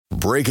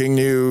breaking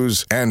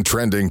news and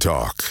trending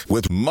talk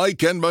with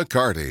Mike and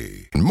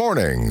McCarty.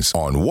 Mornings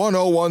on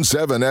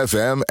 101.7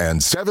 FM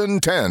and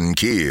 710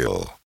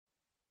 Keel.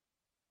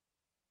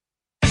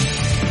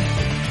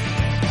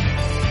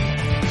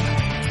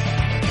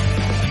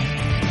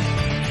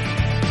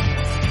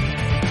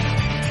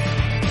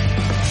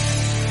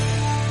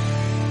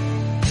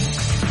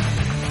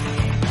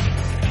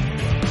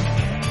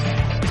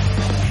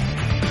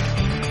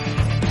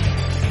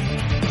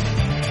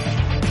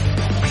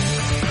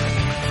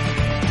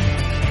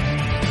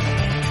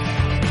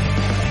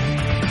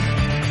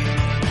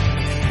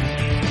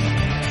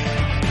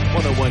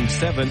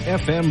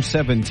 FM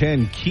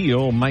 710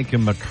 Keel, Mike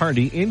and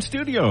McCarty in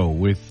studio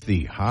with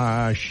the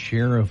High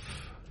Sheriff,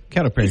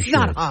 Calipari It's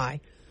Sheriff. not high.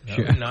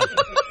 No,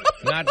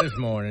 not this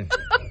morning.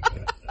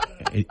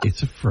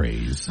 It's a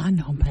phrase. I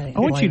know, but I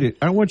want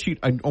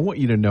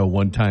you to know.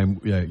 One time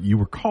you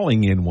were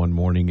calling in one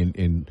morning,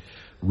 and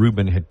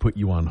Ruben had put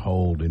you on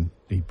hold, and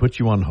he put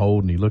you on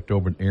hold, and he looked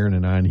over at Aaron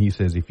and I, and he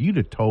says, "If you'd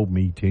have told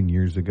me 10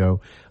 years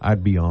ago,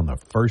 I'd be on a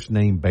first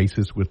name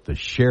basis with the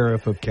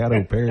sheriff of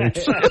Caddo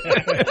Parish."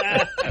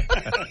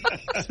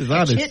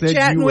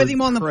 Chit-chatting with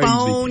him on the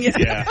phone.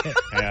 Yeah.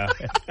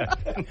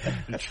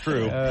 It's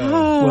true.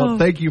 Well,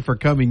 thank you for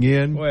coming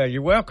in. Well,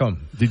 you're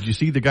welcome. Did you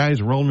see the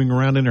guys rolling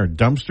around in our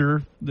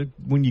dumpster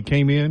when you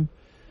came in?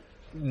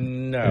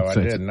 No, I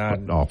did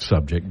not. Off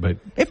subject, but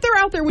if they're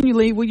out there when you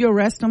leave, will you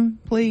arrest them,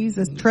 please?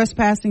 As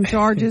trespassing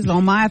charges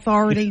on my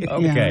authority.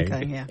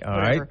 Okay. All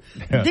right.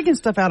 Digging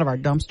stuff out of our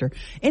dumpster.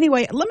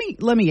 Anyway,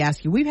 let me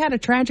ask you. We've had a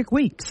tragic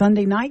week.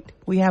 Sunday night,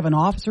 we have an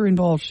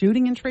officer-involved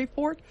shooting in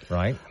Shreveport.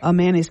 Right. A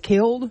man is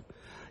killed.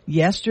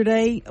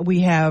 Yesterday,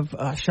 we have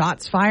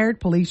shots fired.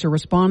 Police are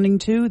responding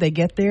to. They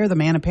get there. The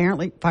man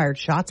apparently fired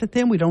shots at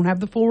them. We don't have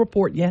the full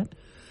report yet.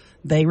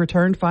 They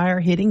returned fire,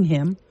 hitting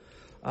him.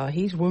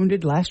 He's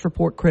wounded. Last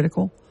report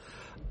critical.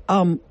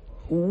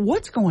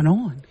 What's going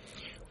on?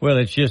 Well,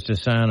 it's just a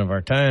sign of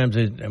our times.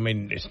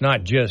 It's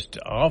not just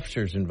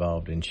officers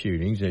involved in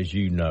shootings, as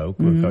you know,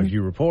 because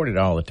you report it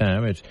all the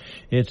time.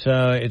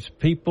 It's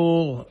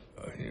people.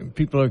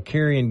 People are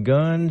carrying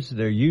guns.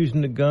 They're using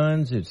the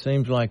guns. It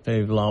seems like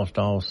they've lost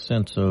all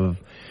sense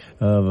of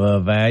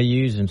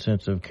values and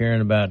sense of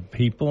caring about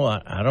people.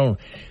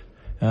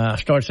 I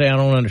start to say I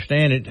don't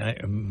understand it,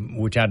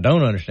 which I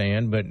don't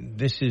understand, but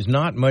this is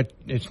not much.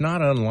 It's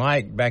not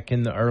unlike back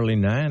in the early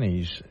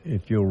 90s,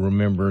 if you'll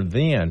remember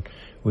then.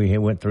 We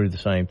went through the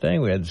same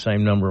thing. We had the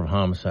same number of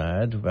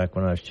homicides back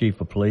when I was chief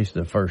of police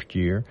the first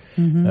year.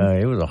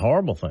 It was a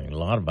horrible thing, a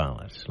lot of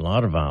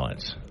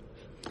violence.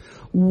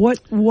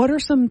 What are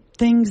some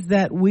things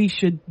that we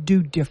should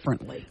do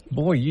differently?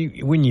 Boy,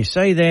 when you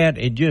say that,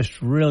 it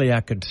just really, I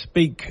could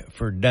speak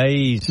for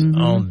days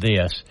on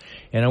this.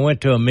 And I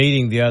went to a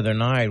meeting the other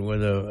night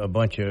with a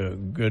bunch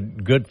of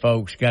good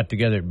folks got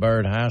together at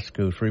Byrd High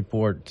School,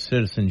 Shreveport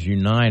Citizens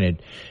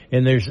United.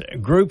 And there's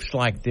groups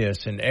like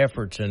this and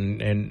efforts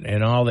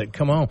and all that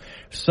come on.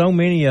 So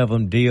many of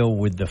them deal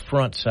with the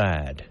front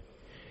side.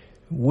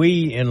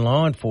 We in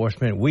law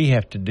enforcement, we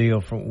have to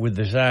deal with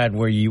the side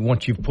where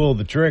once you've pulled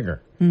the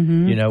trigger.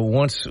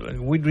 Once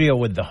we deal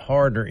with the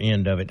harder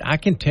end of it. I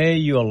can tell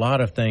you a lot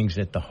of things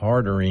at the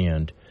harder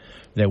end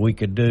that we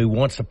could do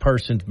once a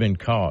person's been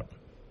caught.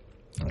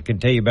 I can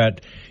tell you about,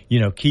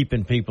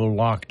 keeping people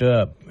locked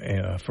up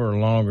for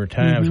longer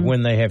times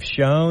when they have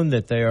shown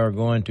that they are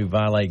going to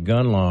violate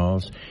gun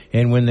laws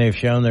and when they've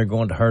shown they're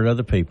going to hurt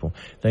other people.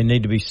 They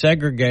need to be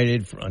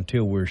segregated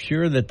until we're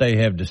sure that they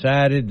have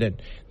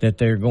decided that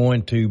they're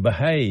going to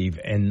behave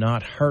and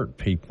not hurt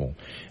people.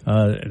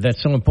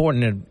 That's so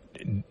important.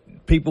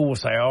 People will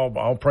say,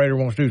 all Prater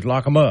wants to do is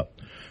lock them up.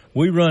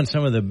 We run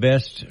some of the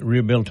best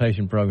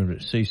rehabilitation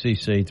programs at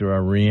CCC through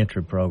our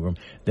reentry program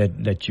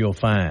that you'll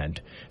find.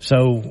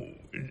 So,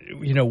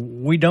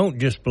 we don't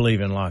just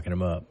believe in locking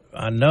them up.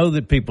 I know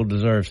that people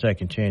deserve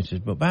second chances,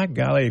 but by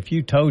golly, if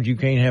you told you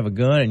can't have a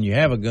gun and you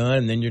have a gun,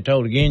 and then you're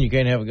told again you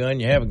can't have a gun,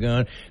 you have a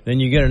gun, then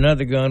you get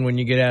another gun when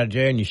you get out of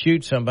jail and you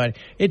shoot somebody,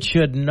 it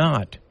should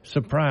not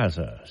surprise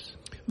us.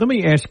 Let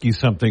me ask you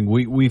something.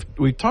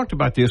 We've talked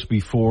about this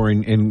before,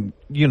 and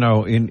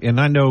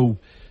I know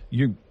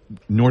you're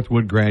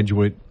Northwood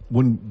graduate.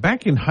 When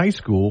back in high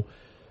school,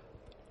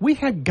 we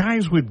had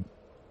guys with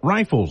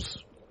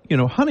rifles,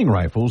 hunting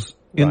rifles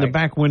in the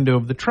back window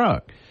of the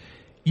truck.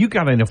 You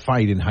got in a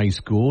fight in high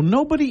school.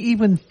 Nobody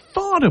even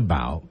thought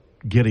about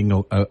getting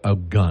a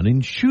gun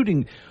and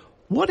shooting.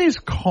 What has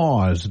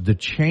caused the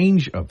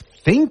change of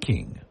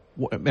thinking?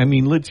 I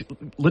mean,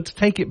 let's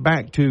take it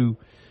back to,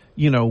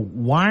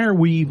 why are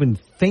we even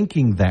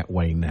thinking that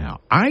way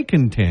now? I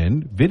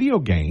contend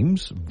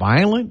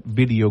violent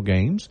video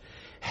games,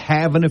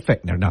 have an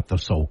effect. They're not the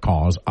sole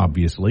cause,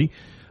 obviously.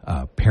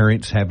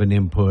 Parents have an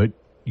input,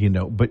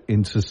 but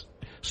in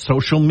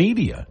social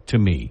media, to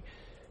me.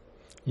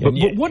 But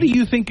what do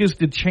you think is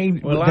the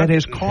change that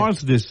has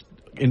caused this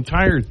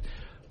entire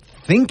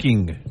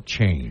thinking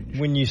change.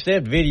 When you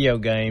said video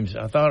games,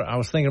 I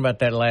was thinking about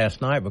that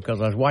last night because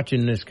I was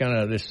watching this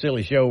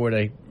silly show where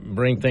they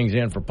bring things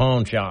in for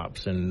pawn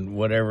shops and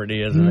whatever it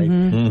is, and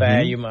they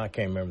value them. I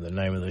can't remember the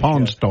name of the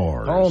Pawn show.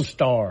 Stars. Pawn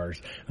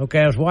Stars. Okay,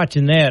 I was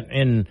watching that,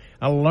 and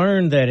I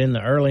learned that in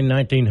the early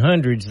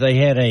 1900s they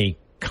had a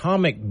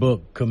comic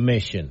book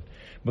commission,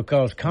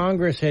 because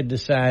Congress had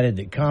decided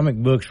that comic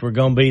books were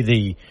going to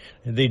be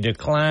the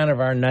decline of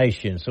our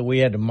nation. So we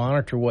had to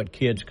monitor what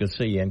kids could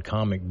see in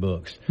comic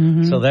books.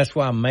 So that's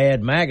why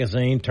Mad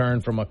Magazine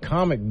turned from a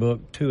comic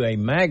book to a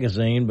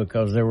magazine,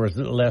 because there was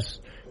less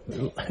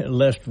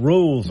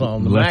rules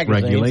on the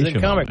magazines than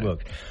comic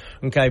books.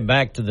 Okay,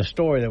 back to the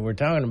story that we're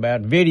talking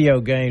about.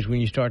 Video games, when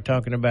you start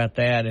talking about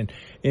that,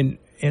 and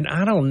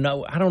I don't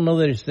know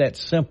that it's that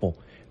simple.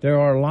 There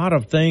are a lot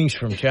of things,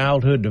 from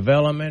childhood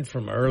development,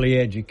 from early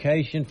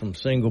education, from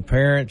single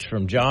parents,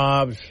 from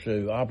jobs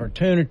to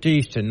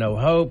opportunities to no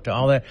hope to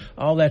all that.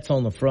 All that's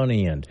on the front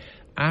end.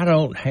 I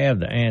don't have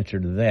the answer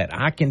to that.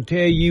 I can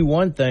tell you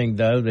one thing,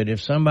 though, that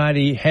if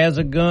somebody has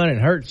a gun and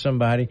hurts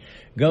somebody,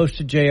 goes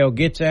to jail,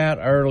 gets out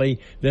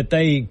early, that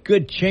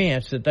good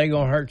chance that they're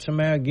going to hurt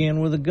somebody again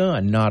with a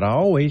gun. Not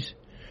always,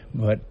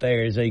 but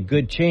there is a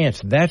good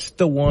chance. That's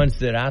the ones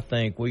that I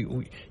think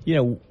we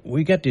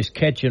got this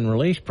catch and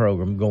release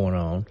program going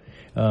on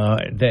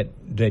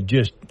that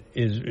just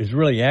is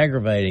really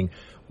aggravating.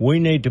 We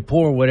need to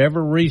pour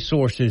whatever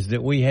resources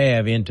that we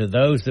have into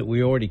those that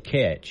we already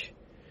catch,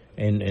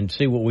 and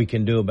see what we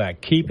can do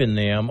about keeping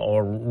them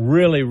or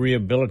really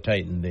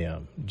rehabilitating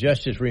them.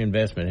 Justice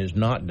Reinvestment has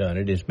not done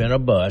it. It's been a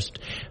bust.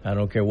 I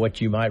don't care what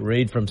you might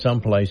read from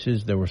some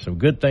places. There were some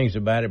good things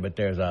about it, but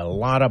there's a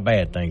lot of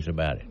bad things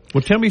about it.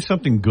 Well, tell me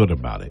something good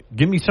about it.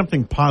 Give me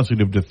something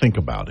positive to think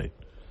about it.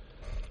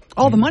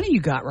 All the money you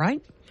got,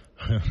 right?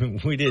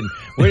 We didn't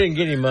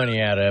get any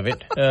money out of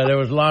it. There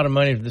was a lot of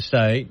money for the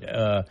state.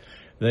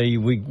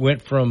 We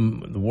went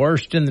from the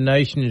worst in the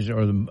nation,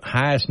 or the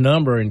highest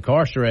number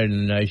incarcerated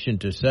in the nation,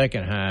 to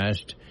second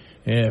highest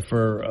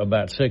for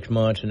about 6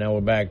 months, and now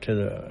we're back to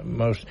the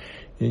most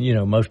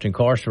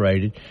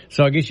incarcerated.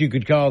 So I guess you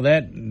could call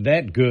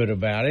that good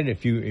about it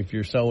if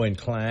you're so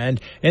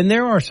inclined. And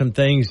there are some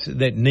things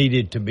that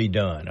needed to be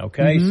done.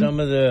 Okay, some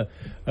of the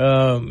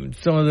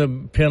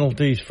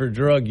penalties for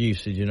drug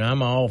usage, and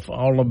I'm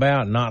all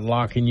about not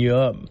locking you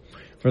up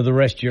for the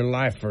rest of your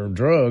life for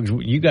drugs.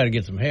 You got to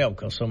get some help,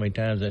 because so many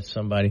times that's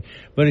somebody.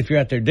 But if you're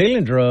out there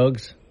dealing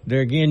drugs,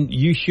 there again,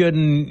 you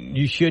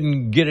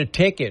shouldn't get a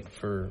ticket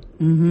for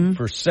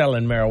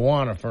selling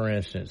marijuana, for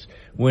instance.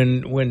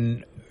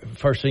 When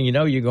first thing you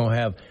know, you're going to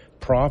have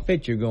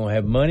profit, you're going to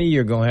have money,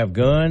 you're going to have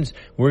guns.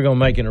 We're going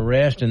to make an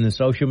arrest, and the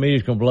social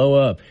media's going to blow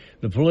up.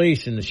 The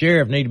police and the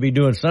sheriff need to be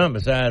doing something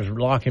besides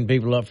locking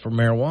people up for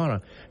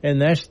marijuana.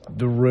 And that's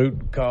the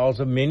root cause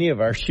of many of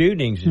our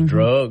shootings, is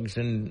drugs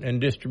and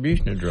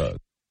distribution of drugs.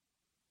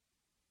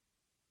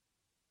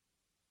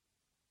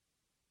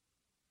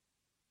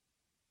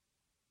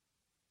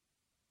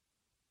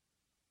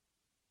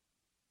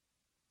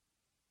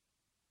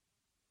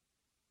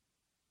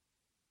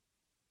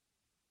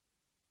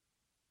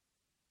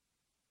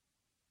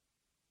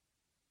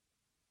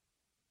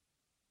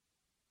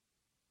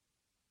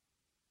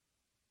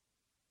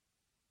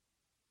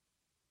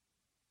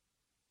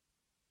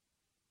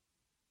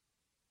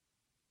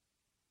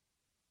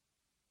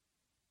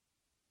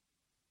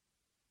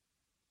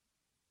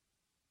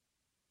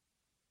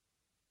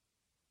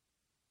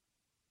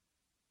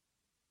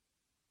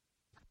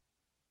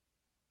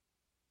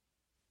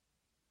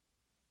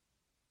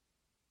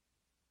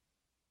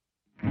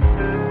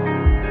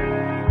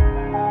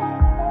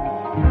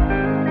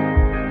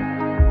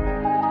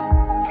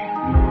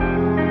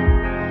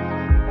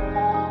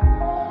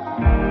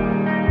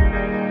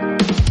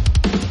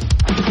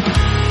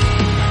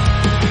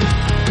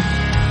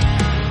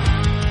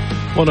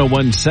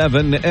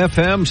 .1017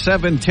 FM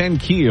 710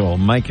 Keel.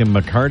 Mike and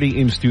McCarty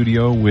in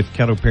studio with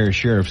Caddo Parish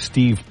Sheriff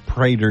Steve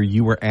Prater.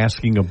 You were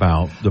asking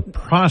about the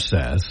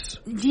process.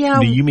 Yeah.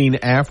 Do you mean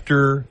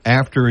after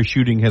a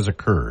shooting has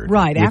occurred?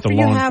 Right. With After the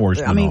you law have,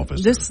 enforcement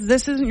officer.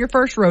 This isn't your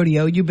first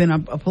rodeo. You've been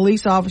a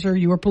police officer.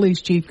 You were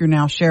police chief. You're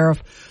now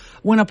sheriff.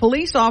 When a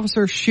police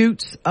officer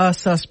shoots a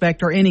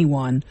suspect or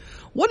anyone,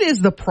 what is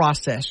the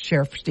process,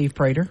 Sheriff Steve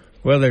Prater?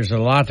 Well, there's a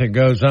lot that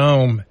goes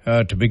on.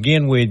 To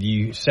begin with,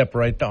 you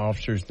separate the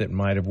officers that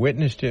might have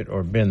witnessed it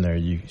or been there.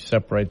 You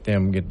separate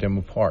them, get them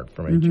apart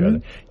from each other.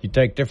 You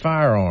take their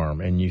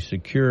firearm and you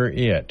secure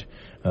it.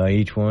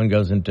 Each one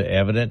goes into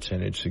evidence,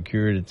 and it's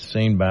secured at the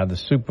scene by the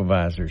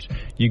supervisors.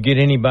 You get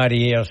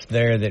anybody else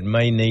there that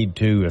may need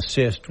to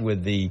assist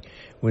with the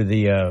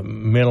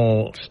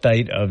mental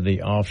state of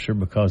the officer,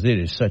 because it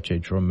is such a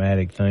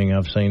traumatic thing.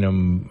 I've seen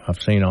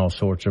all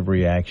sorts of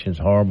reactions,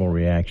 horrible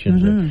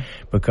reactions,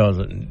 because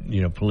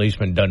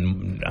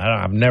policemen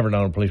I've never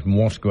known a policeman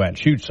wants to go out and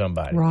shoot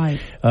somebody.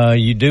 Right.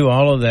 You do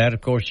all of that.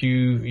 Of course,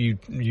 you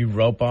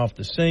rope off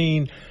the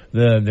scene.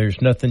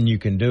 There's nothing you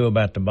can do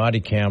about the body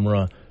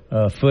camera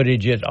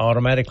footage. It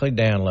automatically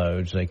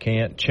downloads. They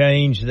can't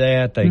change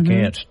that. They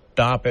can't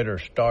stop it or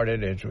start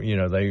it. It's,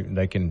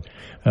 they can,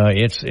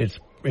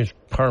 it's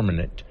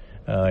permanent.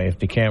 If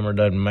the camera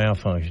doesn't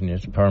malfunction,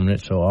 it's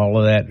permanent. So all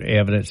of that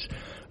evidence,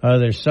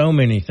 there's so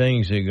many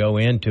things that go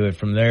into it.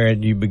 From there,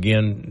 you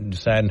begin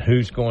deciding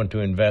who's going to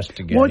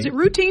investigate. Was it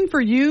routine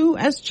for you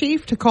as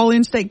chief to call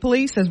in state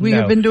police as we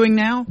have been doing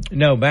now?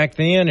 No, back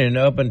then and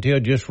up until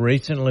just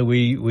recently,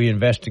 we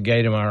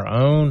investigate them our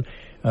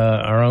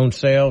own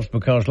selves,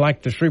 because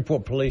like the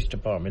Shreveport Police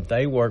Department,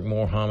 they work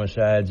more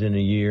homicides in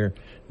a year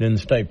than the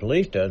state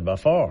police does by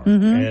far,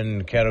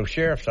 and the Caddo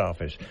Sheriff's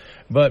Office.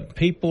 But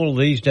people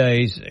these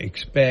days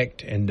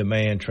expect and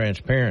demand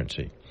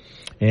transparency.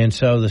 And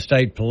so the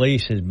state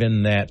police has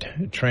been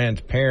that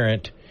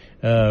transparent,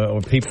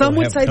 or people Some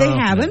would say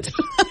confidence. They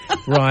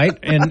haven't. Right.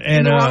 And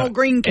in the Ronald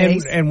Green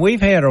case. And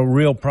we've had a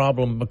real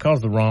problem because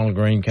of the Ronald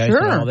Green case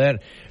and all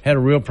that, had a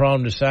real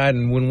problem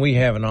deciding when we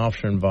have an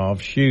officer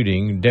involved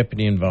shooting,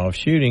 deputy involved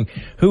shooting,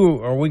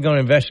 who are we going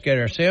to investigate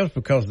ourselves,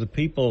 because the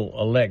people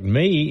elect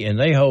me and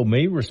they hold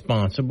me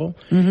responsible.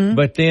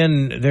 But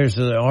then there's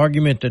the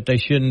argument that they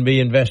shouldn't be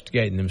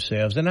investigating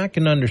themselves, and I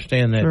can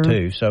understand that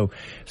too.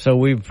 So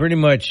we've pretty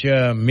much,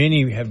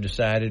 many have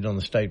decided on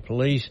the state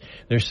police.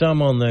 There's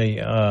some on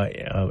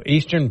the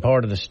eastern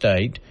part of the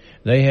state.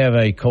 They have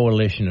a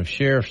coalition of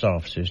sheriff's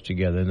offices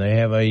together, and they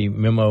have a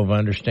memo of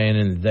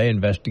understanding that they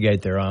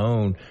investigate their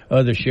own.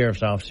 Other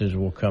sheriff's offices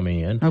will come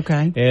in.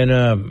 Okay.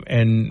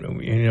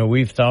 And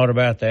we've thought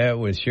about that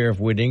with Sheriff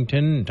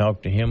Whittington and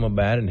talked to him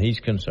about it, and he's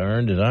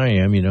concerned, as I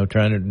am,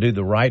 trying to do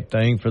the right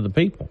thing for the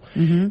people.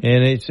 And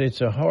it's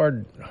a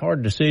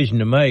hard decision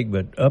to make,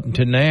 but up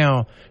until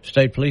now,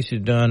 state police has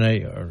done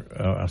the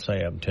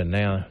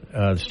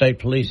state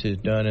police has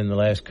done in the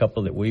last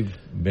couple that we've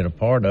been a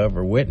part of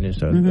or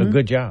witnessed a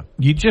good job.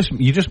 You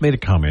just made a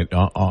comment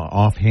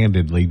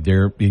offhandedly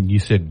there, and you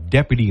said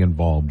deputy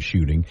involved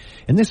shooting,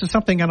 and this is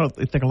something I don't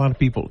think a lot of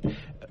people.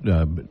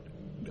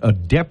 A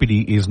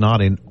deputy is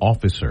not an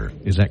officer.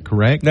 Is that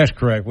correct? That's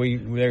correct.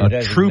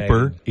 A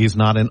trooper is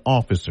not an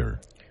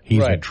officer.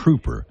 He's a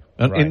trooper.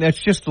 And that's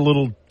just a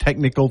little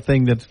technical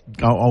thing that's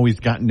always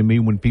gotten to me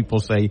when people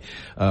say,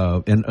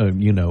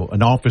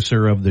 an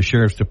officer of the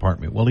sheriff's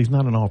department. Well, he's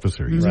not an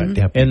officer. He's a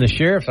deputy. And the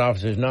sheriff's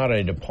office is not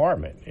a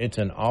department. It's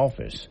an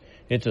office.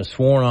 It's a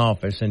sworn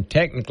office, and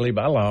technically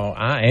by law,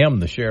 I am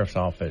the sheriff's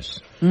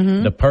office.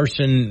 The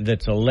person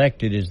that's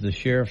elected is the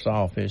sheriff's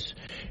office,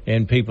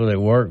 and people that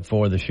work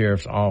for the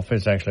sheriff's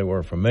office actually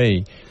work for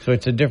me. So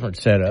it's a different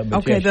setup. But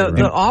okay,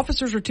 the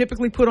officers are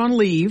typically put on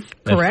leave,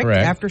 correct?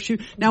 After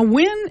shoot. Now,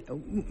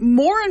 when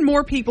more and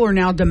more people are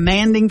now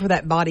demanding for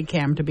that body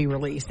cam to be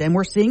released, and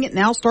we're seeing it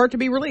now start to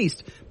be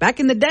released. Back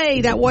in the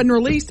day, that wasn't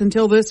released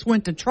until this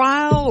went to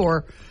trial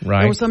or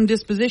there was some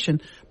disposition.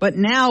 But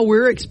now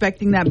we're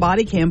expecting that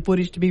body cam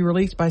footage to be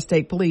released by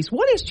state police.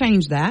 What has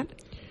changed that?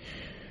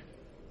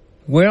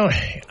 Well,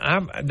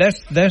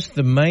 that's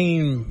the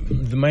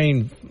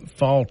main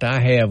fault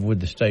I have with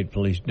the state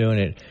police doing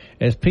it.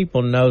 As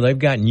people know, they've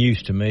gotten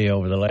used to me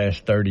over the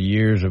last 30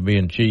 years of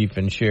being chief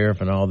and sheriff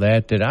and all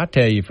that I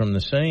tell you from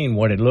the scene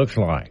what it looks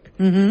like.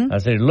 I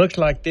said, it looks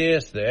like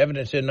this. The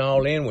evidence isn't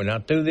all in. We're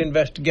not through the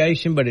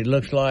investigation, but it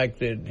looks like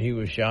that he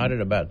was shot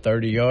at about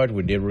 30 yards.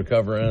 We did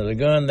recover another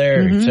gun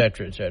there, et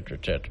cetera, et cetera,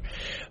 et cetera.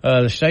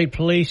 The state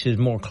police is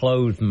more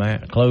closed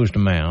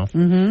mouth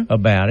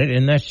about it,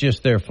 and that's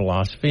just their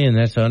philosophy, and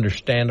that's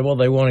understandable.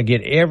 They want to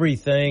get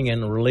everything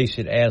and release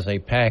it as a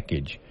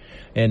package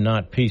and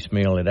not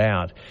piecemeal it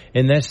out.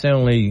 And that's the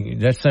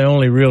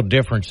only real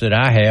difference that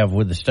I have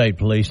with the state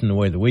police and the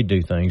way that we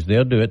do things.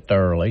 They'll do it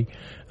thoroughly.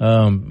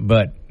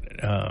 But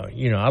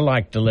I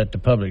like to let the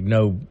public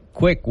know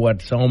quick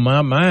what's on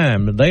my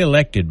mind. They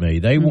elected me.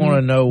 They want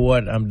to know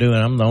what I'm doing.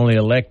 I'm the only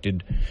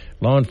elected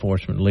law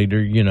enforcement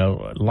leader,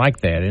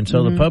 like that. And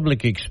so the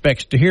public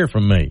expects to hear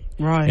from me.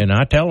 Right. And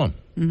I tell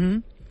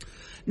them.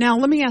 Now,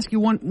 let me ask you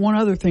one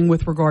other thing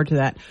with regard to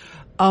that.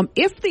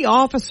 If the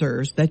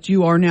officers that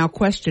you are now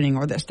questioning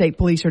or that state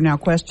police are now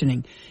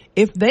questioning,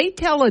 if they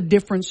tell a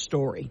different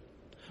story,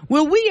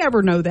 will we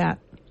ever know that?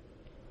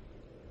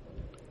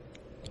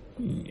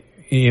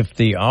 If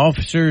the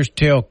officers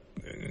tell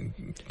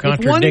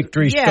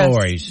contradictory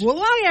stories. Will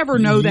I ever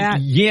know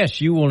that? Yes,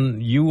 you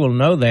will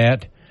know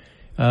that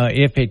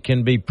if it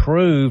can be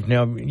proved.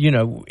 Now,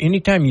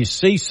 anytime you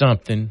see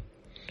something,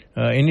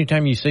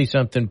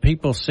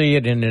 people see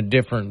it in a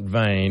different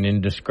vein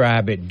and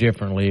describe it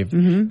differently.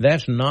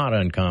 That's not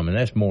uncommon.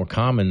 That's more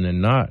common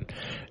than not.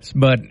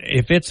 But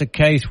if it's a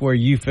case where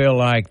you feel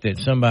like that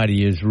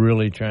somebody is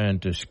really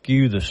trying to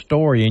skew the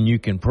story and you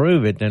can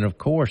prove it, then of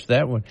course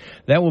that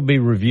will be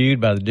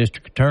reviewed by the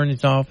district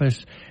attorney's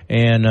office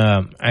and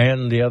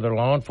the other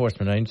law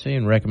enforcement agency,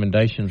 and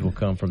recommendations will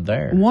come from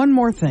there. One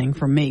more thing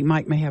from me.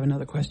 Mike may have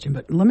another question,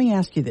 but let me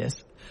ask you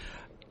this.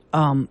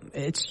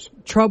 It's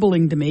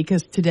troubling to me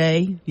because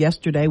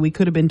yesterday, we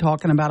could have been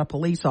talking about a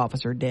police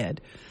officer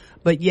dead,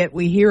 but yet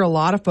we hear a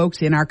lot of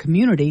folks in our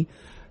community,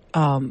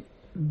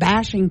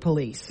 bashing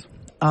police.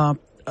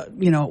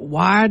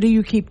 Why do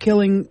you keep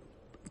killing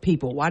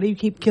people? Why do you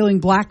keep killing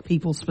black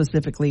people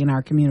specifically in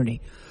our community?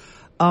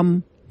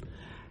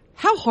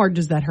 How hard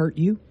does that hurt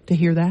you to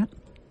hear that?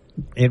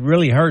 It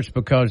really hurts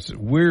because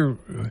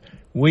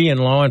we in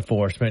law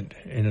enforcement,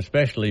 and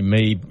especially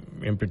me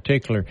in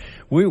particular,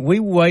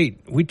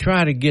 we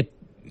try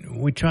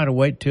to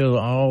wait till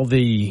all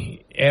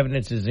the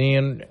evidence is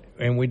in,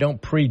 and we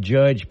don't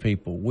prejudge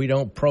people. We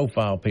don't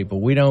profile people.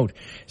 We don't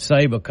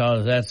say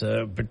because that's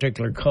a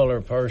particular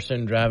color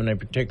person driving a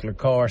particular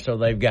car, so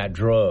they've got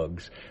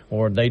drugs,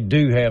 or they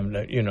do have,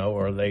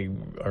 or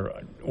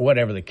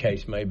whatever the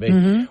case may be.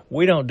 Mm-hmm.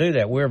 We don't do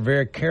that. We're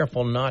very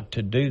careful not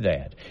to do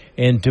that.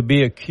 And to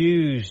be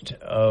accused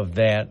of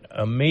that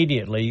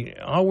immediately,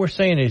 all we're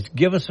saying is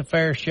give us a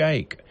fair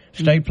shake.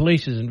 State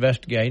police is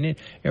investigating it.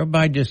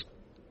 Everybody just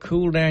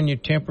cool down your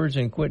tempers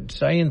and quit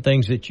saying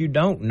things that you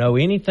don't know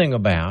anything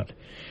about,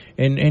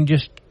 and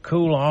just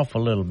cool off a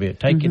little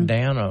bit. Take it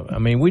down. I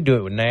mean, we do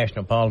it with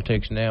national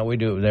politics now. We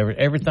do it with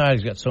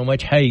everything's got so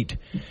much hate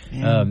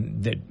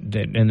that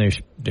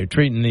they're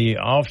treating the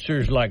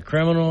officers like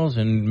criminals,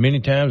 and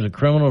many times the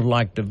criminals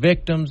like the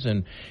victims,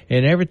 and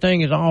everything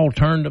is all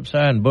turned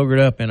upside and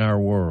boogered up in our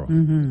world.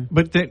 Mm-hmm.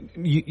 But that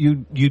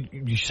you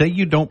say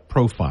you don't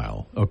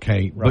profile,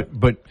 okay? Right.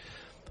 But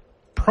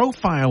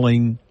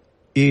profiling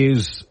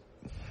is,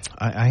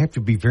 I have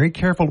to be very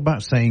careful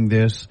about saying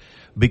this,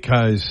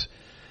 because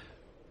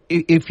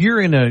if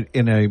you're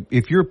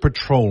if you're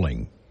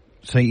patrolling,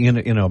 say in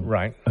a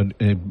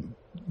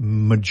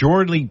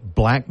majority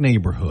black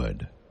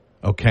neighborhood,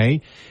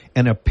 okay,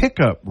 and a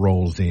pickup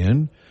rolls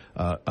in,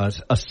 a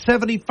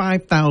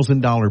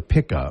 $75,000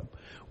 pickup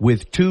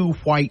with two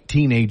white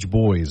teenage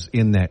boys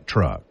in that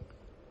truck,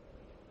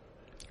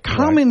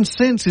 common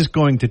sense is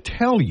going to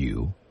tell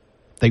you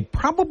they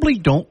probably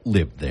don't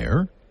live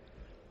there.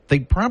 They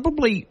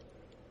probably,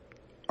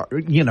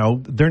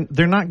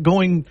 they're not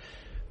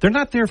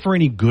there for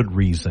any good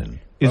reason.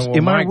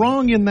 Am I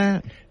wrong in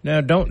that? No,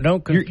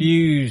 don't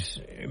confuse,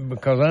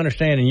 because I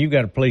understand, and you've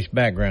got a police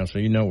background, so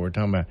you know what we're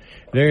talking about.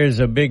 There is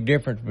a big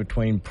difference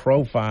between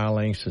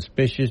profiling,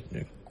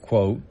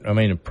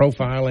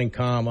 profiling,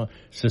 comma,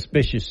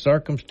 suspicious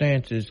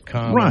circumstances,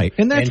 comma, right,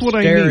 and that's what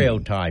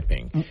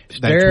stereotyping. I mean.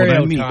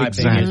 Stereotyping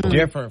exactly. is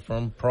different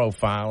from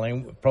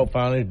profiling.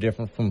 Profiling is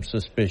different from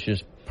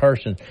suspicious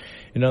person.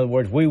 In other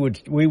words, we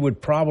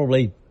would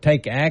probably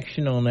take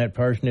action on that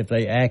person if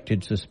they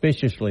acted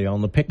suspiciously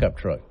on the pickup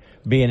truck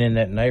being in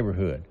that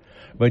neighborhood.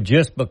 But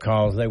just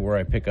because they were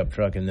a pickup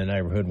truck in the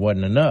neighborhood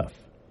wasn't enough.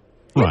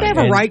 Right. They have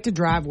a right to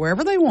drive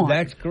wherever they want.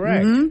 That's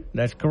correct. Mm-hmm.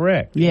 That's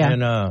correct. Yeah.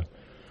 And, I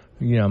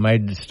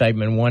made the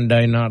statement one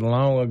day not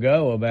long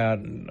ago about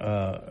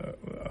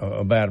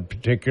a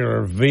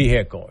particular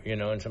vehicle,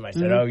 and somebody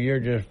said, "Oh, you're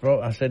just,"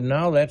 I said,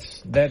 "No,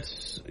 that's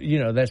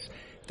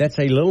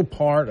a little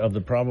part of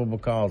the probable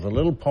cause, a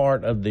little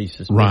part of the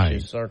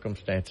suspicious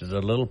circumstances, a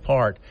little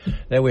part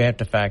that we have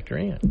to factor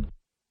in."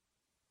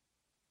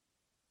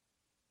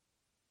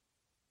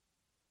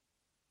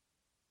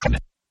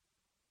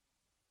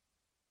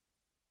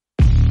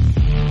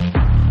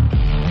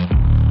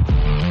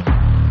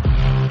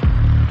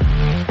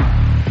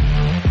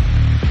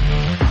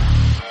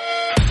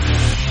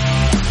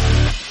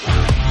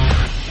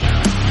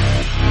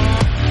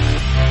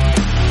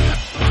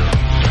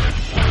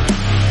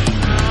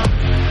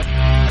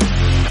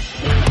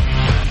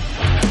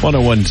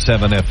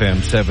 .101.7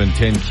 FM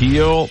 710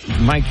 Keel.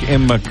 Mike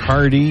and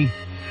McCarty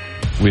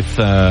with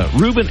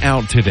Ruben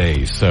out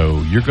today,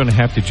 so you're going to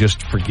have to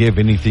just forgive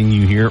anything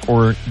you hear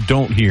or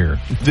don't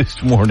hear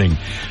this morning.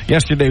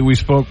 Yesterday we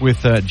spoke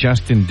with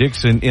Justin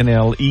Dixon,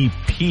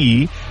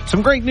 NLEP.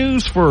 Some great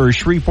news for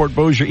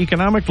Shreveport-Bossier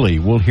economically.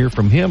 We'll hear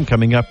from him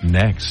coming up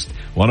next.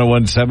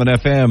 101.7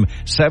 FM,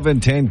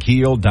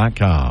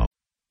 710keel.com.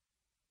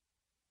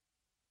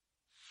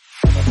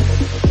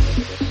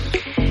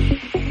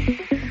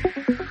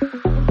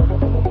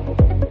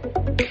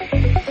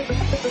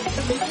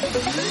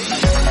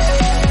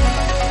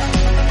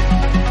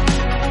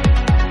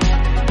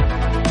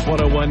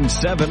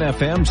 .107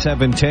 FM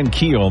 710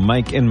 Keel,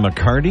 Mike and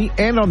McCarty,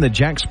 and on the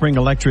Jack Spring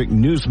Electric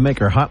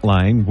Newsmaker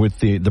Hotline with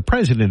the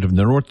president of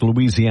the North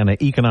Louisiana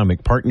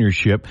Economic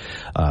Partnership.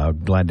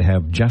 Glad to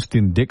have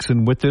Justin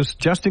Dixon with us.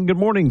 Justin, good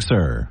morning,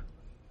 sir.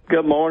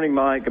 Good morning,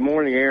 Mike. Good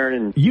morning,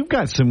 Aaron. You've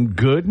got some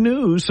good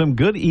news, some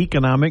good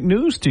economic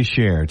news to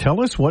share.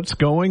 Tell us what's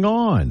going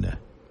on.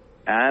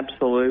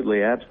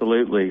 Absolutely.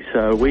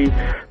 So we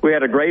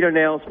had a great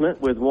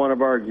announcement with one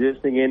of our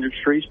existing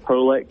industries,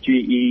 Prolec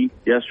GE,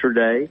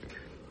 yesterday.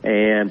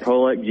 And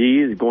Prolec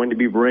GE is going to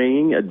be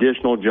bringing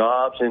additional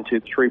jobs into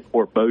the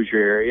Shreveport-Bossier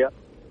area.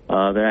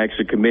 They're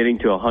actually committing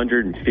to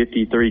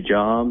 153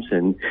 jobs.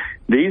 And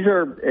these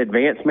are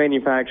advanced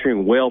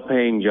manufacturing,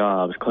 well-paying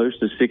jobs, close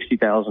to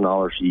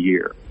 $60,000 a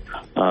year.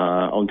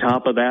 On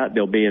top of that,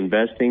 they'll be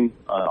investing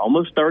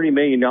almost $30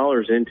 million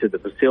into the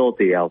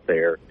facility out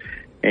there.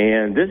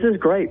 And this is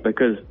great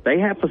because they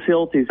have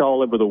facilities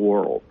all over the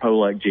world,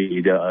 Prolec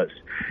GE does.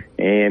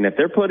 And if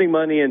they're putting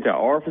money into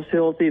our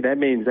facility, that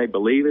means they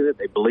believe in it.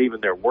 They believe in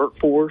their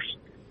workforce.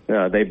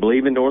 They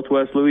believe in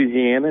Northwest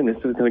Louisiana, and this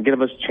is going to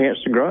give us a chance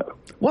to grow.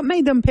 What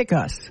made them pick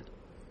us?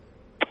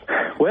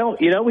 Well,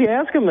 we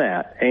asked them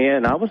that,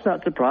 and I was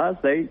not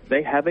surprised.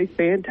 They have a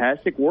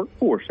fantastic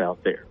workforce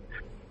out there.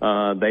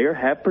 They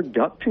have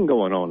production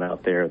going on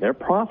out there. They're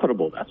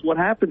profitable. That's what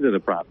happens in the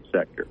private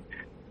sector.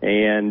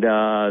 And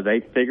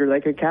they figure they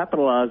could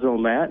capitalize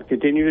on that and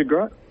continue to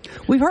grow.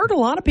 We've heard a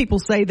lot of people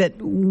say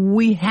that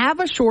we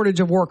have a shortage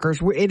of workers.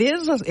 It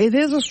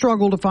is a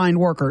struggle to find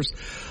workers.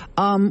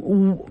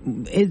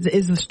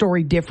 Is the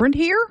story different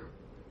here?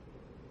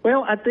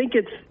 Well, I think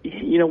it's,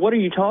 what are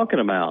you talking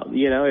about?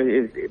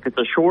 If it's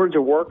a shortage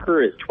of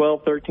worker at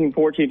 $12, $13,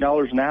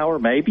 $14 an hour,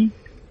 maybe.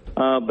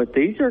 But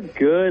these are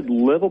good,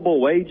 livable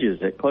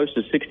wages at close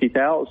to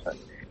 $60,000.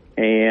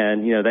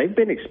 And, they've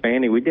been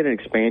expanding. We did an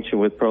expansion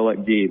with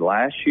Prolec GE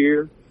last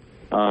year.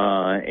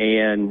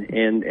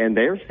 And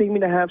they're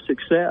seeming to have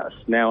success.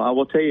 Now, I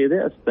will tell you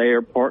this. They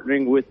are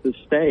partnering with the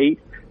state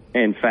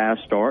and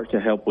Fast Start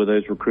to help with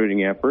those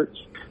recruiting efforts.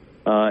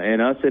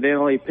 And us at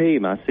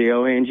NLEP, my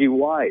CO, Angie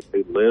White,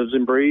 who lives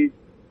and breathes,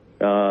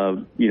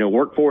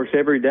 workforce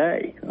every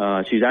day.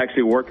 She's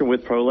actually working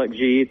with Prolec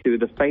GE through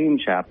the FAME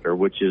chapter,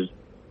 which is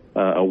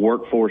a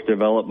workforce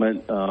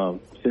development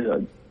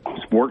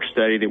work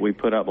study that we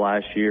put up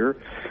last year.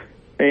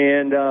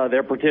 And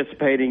they're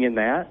participating in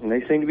that, and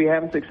they seem to be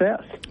having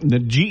success. The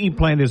GE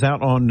plant is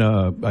out on,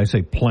 I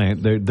say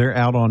plant, they're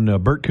out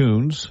on Burt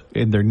Coons,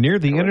 and they're near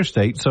the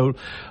interstate. So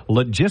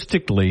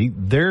logistically,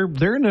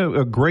 they're in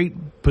a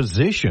great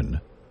position.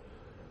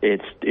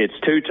 It's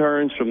 2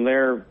 turns from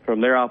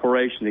their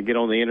operation to get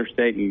on the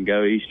interstate and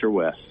go east or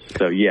west.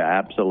 So yeah,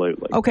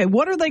 absolutely. Okay,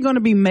 what are they going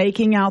to be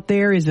making out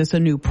there? Is this a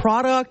new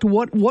product?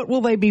 What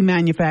will they be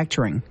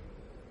manufacturing?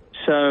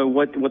 So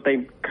what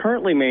they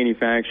currently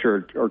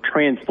manufacture are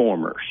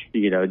transformers.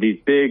 These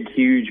big,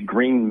 huge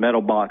green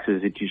metal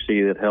boxes that you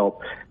see that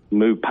help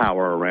move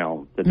power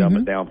around to dumb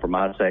it down for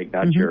my sake,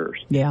 not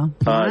yours. Yeah,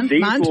 mine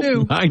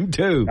too. Mine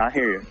too. I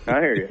hear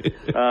you.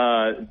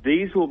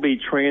 These will be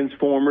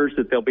transformers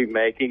that they'll be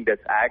making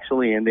that's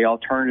actually in the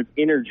alternative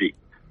energy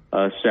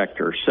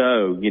sector.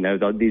 So,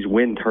 these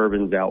wind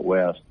turbines out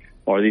west,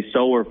 or these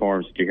solar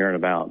farms that you're hearing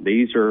about.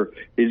 These are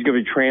going to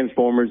be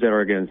transformers that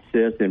are going to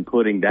assist in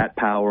putting that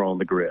power on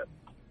the grid.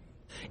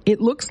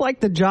 It looks like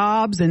the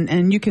jobs,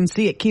 and you can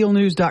see at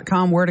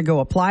keelnews.com where to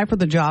go apply for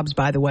the jobs,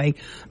 by the way.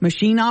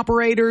 Machine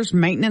operators,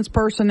 maintenance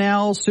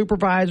personnel,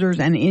 supervisors,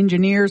 and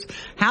engineers.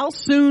 How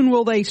soon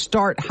will they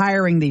start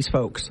hiring these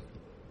folks?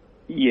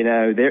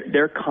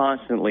 They're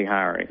constantly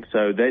hiring.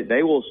 So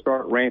they will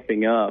start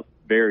ramping up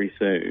very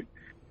soon.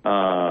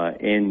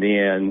 And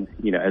then,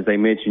 as they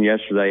mentioned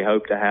yesterday,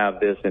 hope to have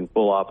this in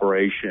full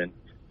operation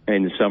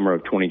in the summer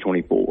of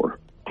 2024.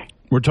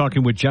 We're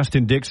talking with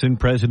Justin Dixon,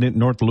 President,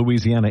 North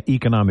Louisiana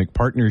Economic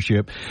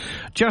Partnership.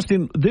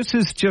 Justin, this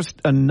is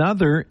just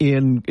another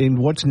in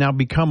what's now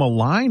become a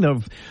line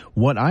of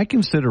what I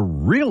consider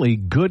really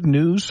good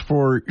news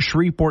for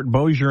Shreveport,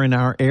 Bossier, in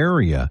our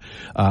area.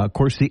 Of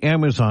course, the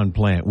Amazon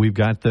plant. We've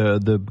got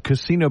the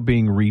casino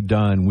being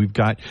redone. We've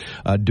got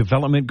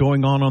development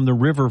going on the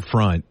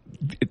riverfront.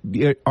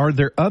 Are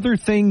there other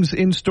things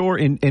in store,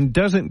 and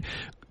doesn't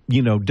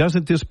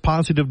this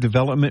positive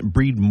development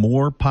breed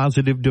more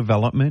positive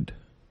development?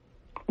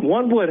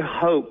 One would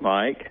hope,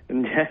 Mike.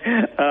 We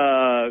have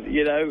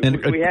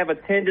a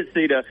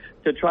tendency to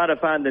try to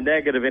find the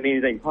negative in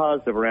anything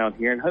positive around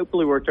here, and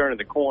hopefully we're turning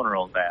the corner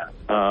on that.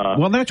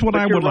 Well, that's what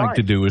I would like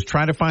to do, is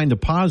try to find the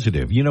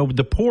positive.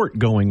 The port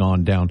going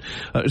on down,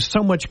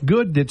 so much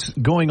good that's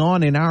going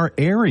on in our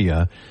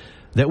area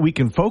that we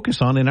can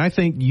focus on, and I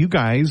think you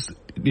guys,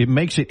 it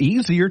makes it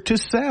easier to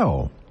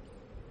sell.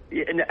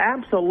 Yeah,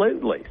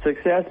 absolutely.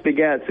 Success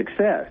begets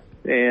success.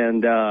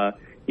 And, I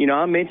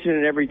mention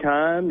it every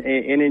time,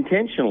 and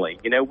intentionally.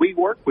 We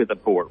work with the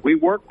port. We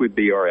work with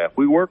BRF.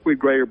 We work with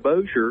Greater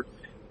Bossier,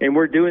 and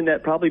we're doing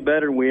that probably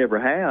better than we ever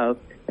have.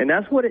 And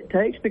that's what it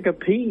takes to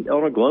compete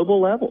on a global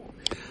level.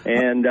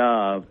 And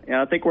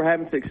I think we're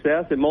having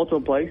success in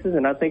multiple places,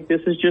 and I think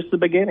this is just the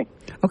beginning.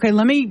 Okay,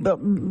 let me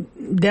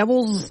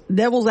devil's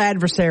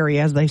adversary,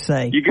 as they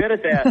say. You're good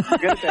at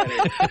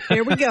that.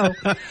 Here we go.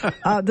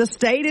 The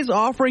state is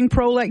offering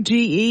Prolec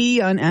GE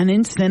an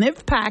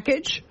incentive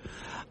package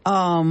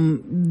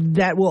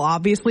that will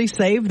obviously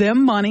save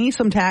them money,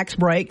 some tax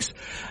breaks.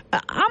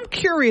 I'm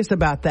curious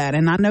about that,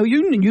 and I know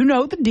you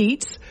know the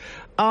deets.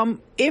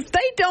 If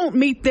they don't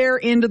meet their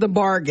end of the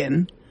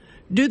bargain,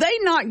 do they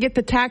not get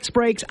the tax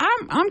breaks?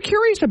 I'm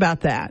curious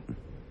about that.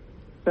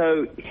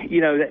 So,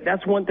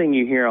 that's one thing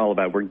you hear all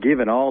about. We're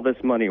giving all this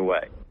money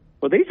away.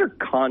 Well, these are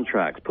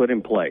contracts put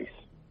in place,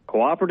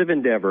 cooperative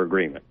endeavor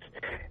agreements,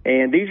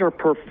 and these are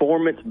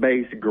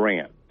performance-based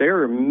grants.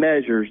 There are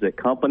measures that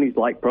companies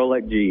like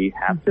Prolec GE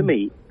have to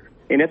meet,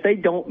 and if they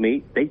don't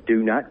meet, they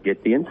do not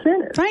get the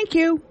incentive. Thank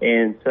you.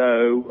 And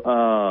so,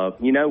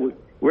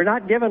 we're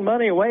not giving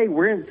money away.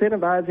 We're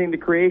incentivizing the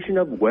creation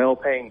of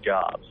well-paying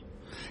jobs.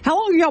 How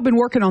long have y'all been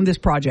working on this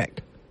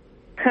project?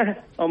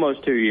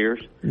 Almost 2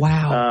 years.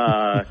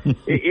 Wow.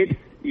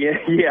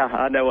 Yeah,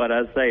 I know what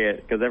I say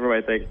it, because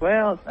everybody thinks,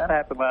 well, that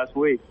happened last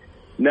week.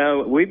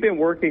 No, we've been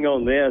working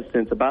on this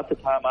since about the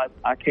time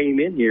I came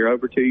in here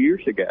over 2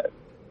 years ago.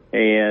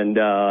 And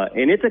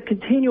it's a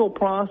continual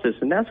process,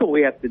 and that's what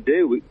we have to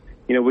do.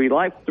 We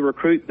like to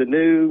recruit the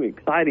new,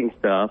 exciting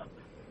stuff,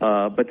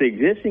 but the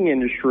existing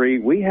industry,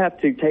 we have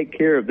to take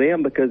care of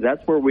them because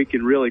that's where we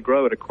can really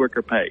grow at a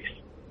quicker pace.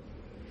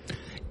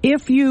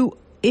 If you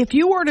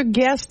were to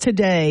guess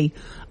today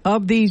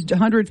of these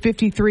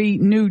 153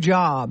 new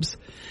jobs,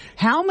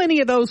 how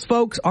many of those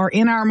folks are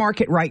in our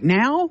market right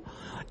now,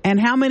 and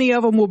how many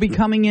of them will be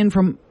coming in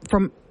from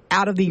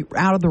out of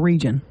the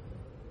region?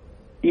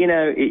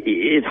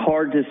 It's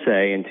hard to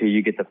say until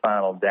you get the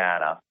final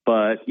data,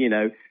 but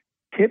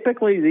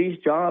typically these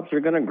jobs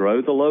are going to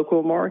grow the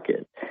local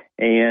market.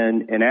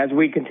 And as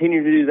we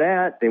continue to do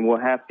that, then we'll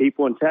have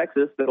people in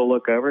Texas that'll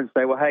look over and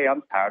say, well, hey,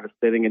 I'm tired of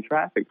sitting in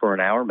traffic for an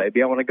hour.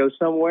 Maybe I want to go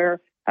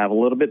somewhere, have a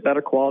little bit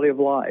better quality of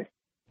life.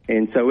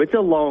 And so it's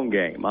a long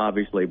game,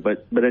 obviously,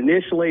 but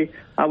initially,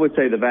 I would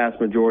say the vast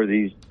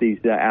majority of these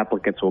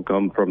applicants will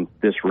come from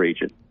this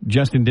region.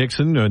 Justin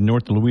Dixon,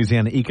 North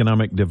Louisiana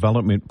Economic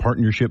Development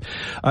Partnership.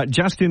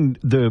 Justin,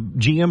 the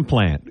GM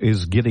plant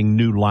is getting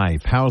new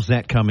life. How's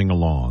that coming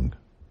along?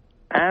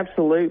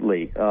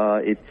 Absolutely.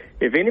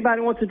 If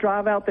anybody wants to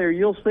drive out there,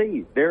 you'll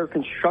see there's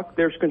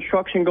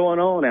construction going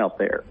on out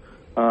there.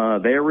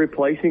 They're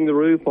replacing the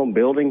roof on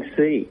Building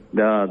C.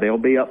 They'll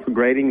be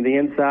upgrading the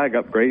inside,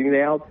 upgrading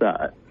the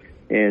outside.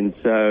 And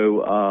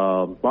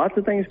so lots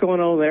of things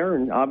going on there,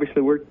 and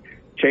obviously we're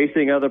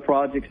chasing other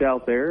projects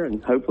out there,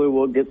 and hopefully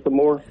we'll get some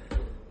more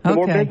business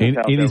out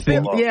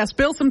anything, there. Yeah,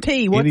 spill some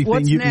tea.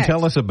 What's you next? Can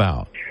tell us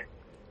about?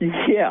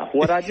 Yeah,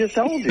 what I just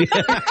told you.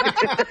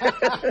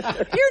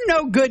 You're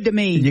no good to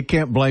me. You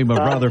can't blame a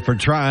brother for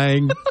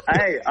trying.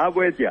 Hey, I'm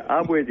with you.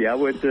 I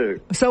would too.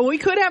 So we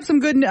could have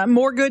some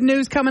more good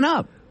news coming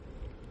up.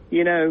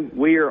 We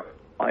are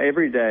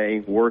every day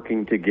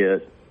working to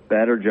get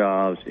better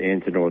jobs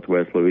into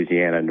Northwest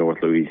Louisiana and North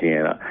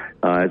Louisiana.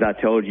 As I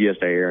told you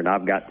yesterday, Aaron,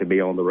 I've got to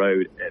be on the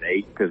road at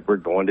 8 because we're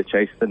going to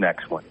chase the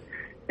next one.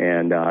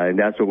 And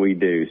that's what we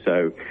do.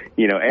 So,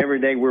 every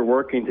day we're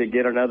working to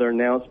get another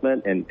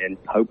announcement, and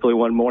hopefully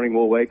one morning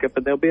we'll wake up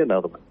and there'll be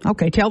another one.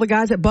 Okay, tell the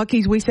guys at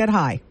Buc-ee's we said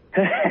hi.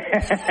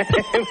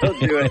 We'll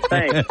do it.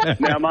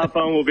 Thanks. Now my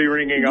phone will be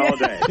ringing all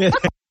day.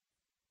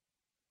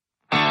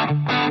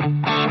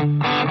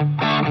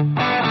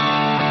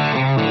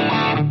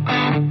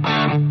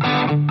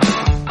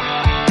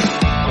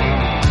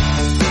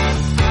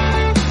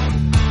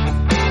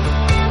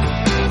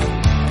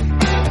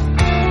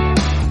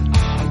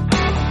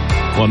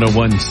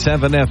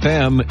 .101.7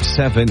 FM,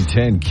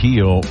 710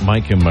 Keel,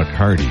 Mike and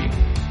McCarty.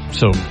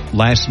 So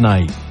last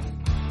night,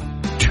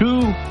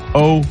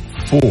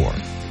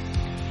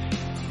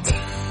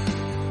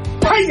 2:04.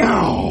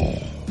 Bam!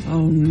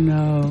 Oh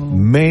no!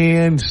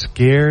 Man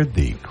scared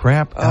the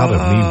crap out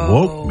of me,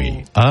 woke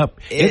me up.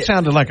 It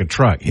sounded like a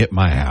truck hit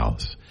my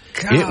house.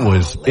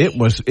 Golly.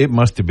 It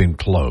must have been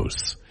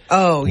close.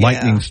 Oh, yeah.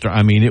 Lightning strike.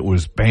 I mean, it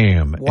was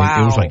bam.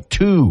 Wow. It was like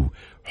two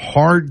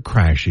hard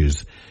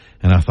crashes.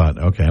 And I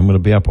thought, okay, I'm going to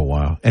be up a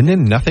while. And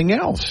then nothing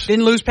else.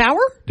 Didn't lose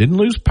power? Didn't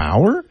lose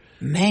power?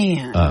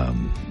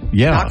 Man.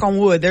 Yeah. Knock on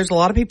wood. There's a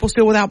lot of people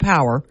still without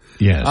power.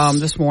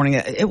 Yes. This morning.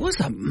 It was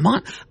a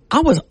month.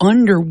 I was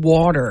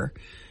underwater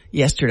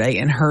yesterday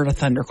and heard a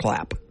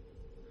thunderclap.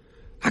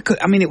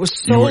 It was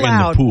so you were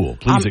loud. In the pool.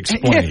 Please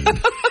explain. I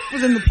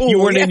was in the pool. You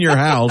weren't in your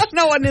house.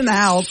 No, I wasn't in the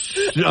house.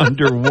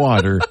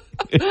 Underwater.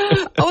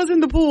 I was in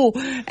the pool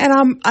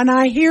and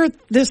I hear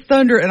this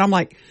thunder and I'm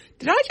like,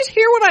 did I just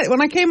hear when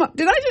I came up?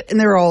 And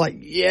they were all like,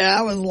 yeah,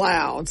 it was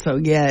loud. So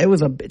yeah,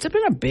 it's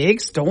been a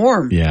big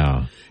storm.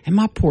 Yeah. And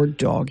my poor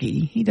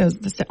doggy, that's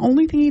the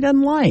only thing he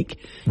doesn't like.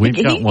 We've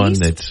got one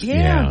that's,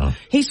 yeah.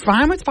 He's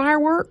fine with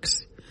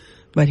fireworks,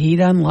 but he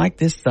doesn't like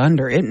this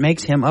thunder. It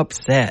makes him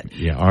upset.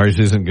 Yeah, ours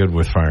isn't good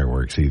with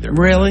fireworks either.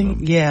 Really?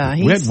 Yeah.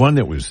 We had one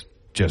that was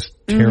just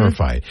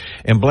terrified.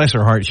 Mm-hmm. And bless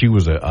her heart, she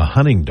was a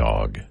hunting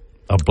dog,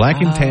 a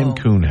black and tan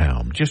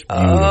coonhound. Just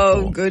beautiful.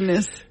 Oh,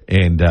 goodness.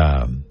 And,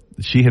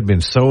 she had been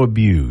so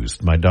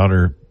abused. My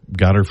daughter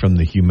got her from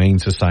the Humane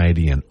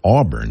Society in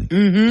Auburn.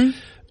 Mm-hmm.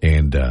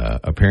 And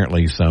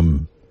apparently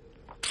some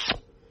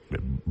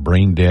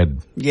brain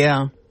dead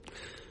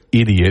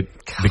idiot,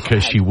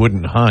 because she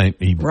wouldn't hunt.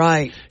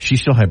 Right. She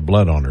still had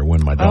blood on her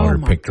when my daughter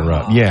picked her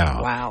up. Yeah.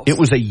 Wow. It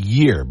was a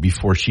year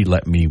before she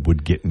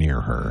would get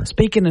near her.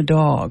 Speaking of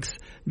dogs,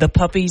 the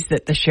puppies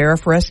that the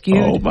sheriff rescued.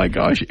 Oh my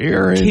gosh,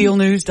 Aaron.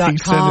 KeelNews.com. He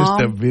sent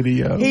us the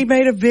video. He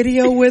made a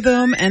video with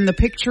them and the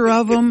picture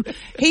of them.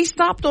 He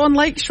stopped on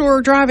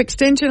Lakeshore Drive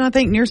Extension, I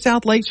think near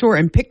South Lakeshore,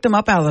 and picked them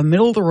up out of the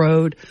middle of the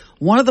road.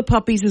 One of the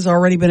puppies has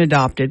already been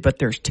adopted, but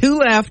there's 2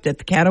 left at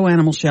the Caddo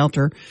Animal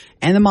Shelter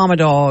and the mama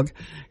dog.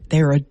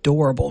 They're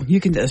adorable.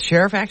 The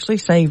sheriff actually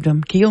saved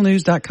them.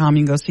 KeelNews.com.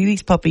 You can go see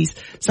these puppies.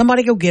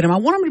 Somebody go get them. I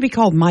want them to be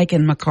called Mike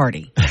and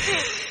McCarty.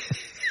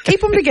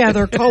 Keep them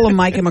together. Call them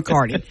Mike and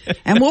McCarty.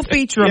 And we'll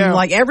feature them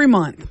like every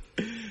month.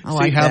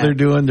 See how they're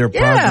doing, their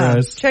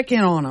progress. Check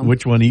in on them.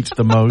 Which one eats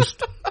the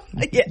most.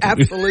 Yeah,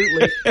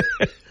 absolutely.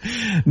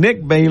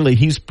 Nick Bailey,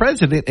 he's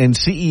president and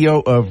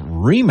CEO of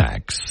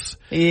Remax.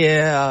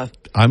 Yeah.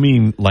 I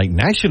mean, like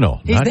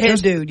national. He's not the head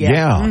just, dude, yeah.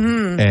 Yeah.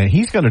 Mm-hmm. And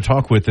he's going to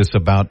talk with us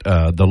about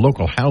the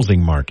local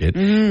housing market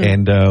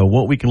and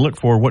what we can look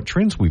for, what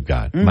trends we've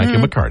got. Mike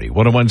and McCarty,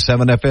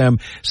 101.7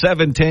 FM,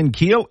 710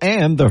 Keel,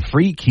 and the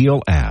free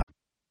Keel app.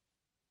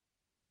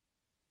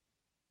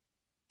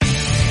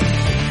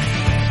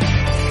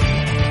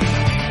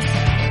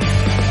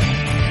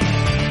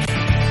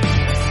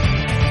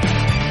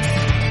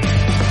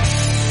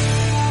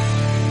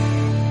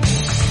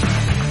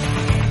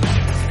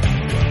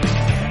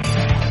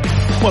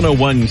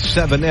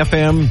 .101.7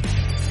 FM,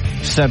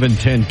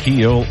 710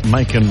 Keel,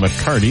 Mike and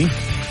McCarty.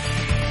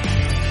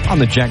 On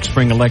the Jack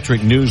Spring Electric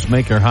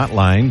Newsmaker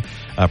Hotline,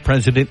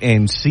 President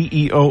and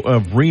CEO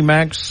of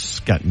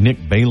Remax, got Nick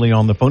Bailey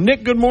on the phone.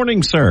 Nick, good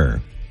morning,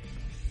 sir.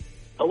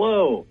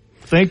 Hello.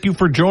 Thank you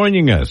for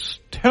joining us.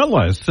 Tell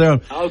us. I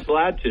was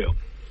glad to.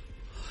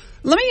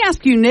 Let me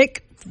ask you,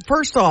 Nick,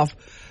 first off,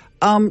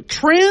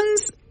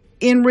 trends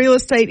in real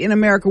estate in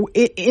America.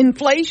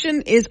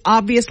 Inflation is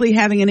obviously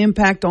having an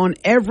impact on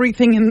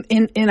everything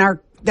in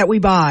our that we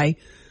buy.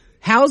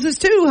 Houses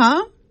too,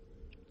 huh?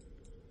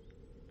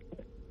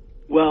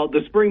 Well,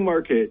 the spring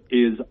market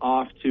is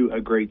off to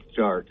a great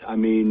start. I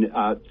mean,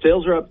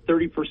 sales are up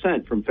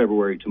 30% from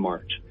February to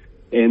March.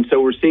 And so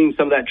we're seeing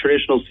some of that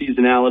traditional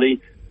seasonality.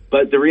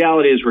 But the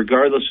reality is,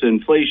 regardless of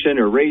inflation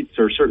or rates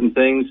or certain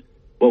things,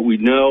 what we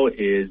know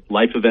is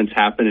life events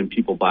happen and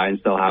people buy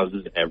and sell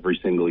houses every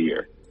single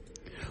year.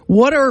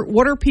 What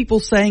are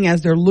people saying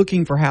as they're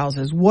looking for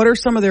houses? What are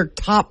some of their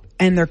top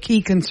and their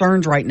key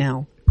concerns right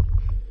now?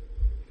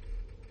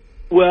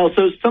 Well,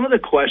 so some of the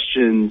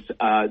questions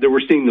that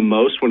we're seeing the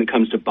most when it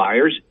comes to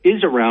buyers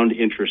is around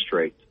interest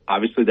rates.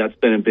 Obviously, that's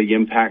been a big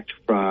impact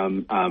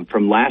from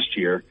last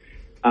year.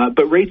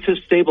 But rates have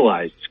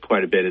stabilized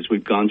quite a bit as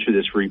we've gone through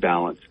this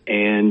rebalance.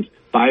 And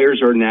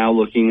buyers are now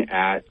looking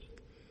at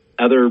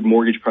other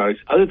mortgage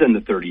products other than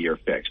the 30-year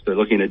fixed. They're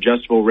looking at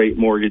adjustable rate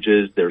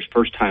mortgages. There's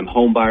first-time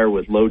home buyer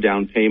with low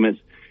down payments.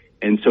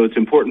 And so it's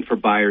important for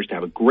buyers to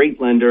have a great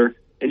lender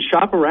and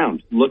shop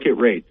around, look at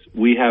rates.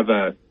 We have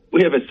a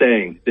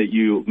saying that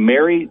you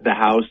marry the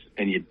house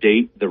and you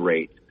date the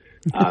rate.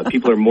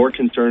 People are more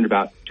concerned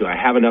about, do I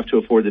have enough to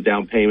afford the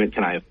down payment?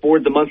 Can I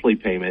afford the monthly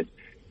payment?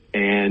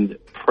 And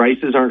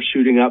prices aren't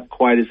shooting up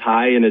quite as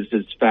high and as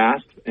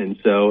fast. And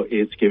so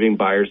it's giving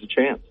buyers a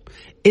chance.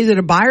 Is it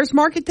a buyer's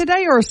market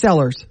today or a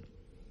seller's?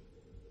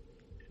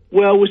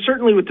 Well,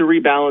 certainly with the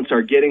rebalance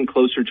are getting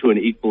closer to an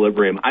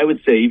equilibrium. I would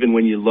say even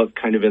when you look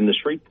kind of in the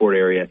Shreveport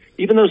area,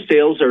 even though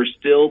sales are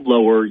still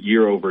lower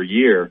year over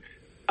year,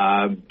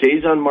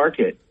 days on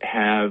market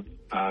have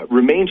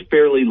remained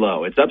fairly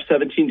low. It's up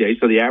 17 days,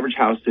 so the average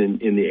house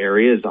in the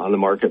area is on the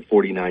market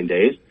 49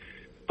 days.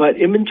 But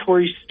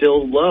inventory's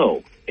still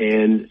low,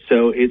 and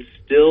so it's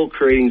still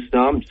creating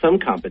some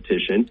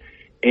competition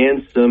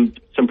and some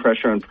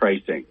pressure on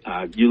pricing.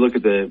 You look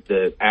at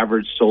the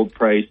average sold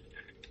price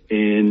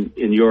in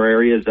your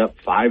area is up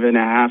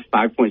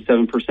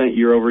 5.7%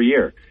 year over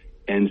year.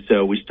 And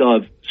so we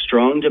still have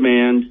strong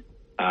demand,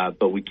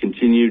 but we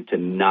continue to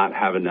not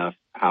have enough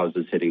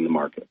houses hitting the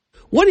market.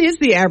 What is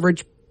the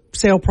average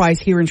sale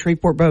price here in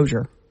Shreveport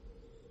Bossier?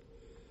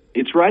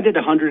 It's right at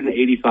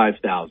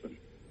 $185,000.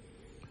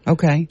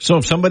 Okay. So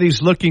if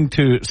somebody's looking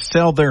to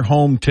sell their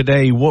home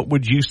today, what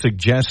would you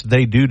suggest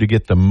they do to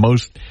get the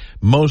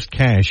most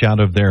cash out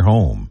of their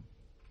home?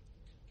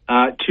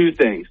 Two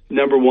things.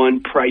 Number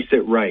one, price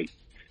it right.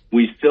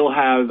 We still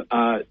have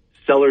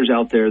sellers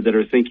out there that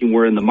are thinking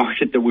we're in the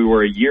market that we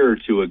were a year or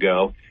two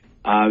ago.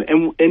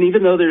 And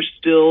even though there's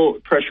still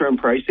pressure on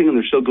pricing and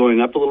they're still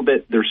going up a little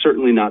bit, they're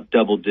certainly not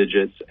double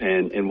digits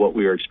and what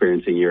we were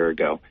experiencing a year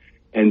ago.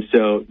 And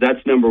so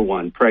that's number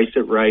one, price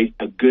it right.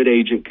 A good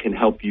agent can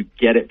help you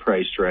get it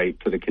priced right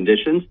for the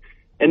conditions.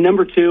 And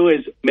number two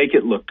is make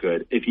it look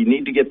good. If you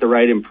need to get the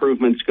right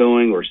improvements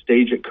going or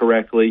stage it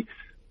correctly,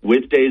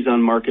 with days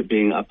on market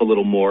being up a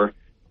little more,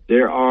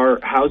 there are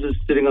houses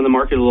sitting on the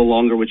market a little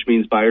longer, which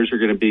means buyers are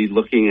going to be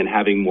looking and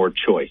having more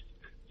choice.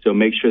 So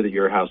make sure that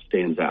your house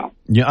stands out.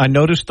 Yeah, I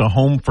noticed a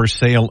home for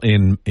sale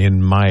in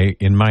my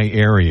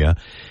area.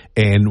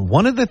 And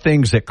one of the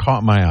things that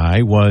caught my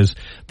eye was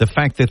the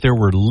fact that there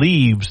were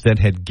leaves that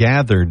had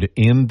gathered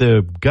in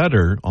the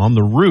gutter on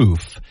the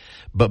roof.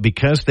 But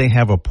because they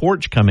have a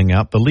porch coming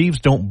out, the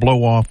leaves don't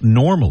blow off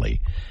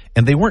normally.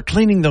 And they weren't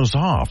cleaning those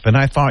off. And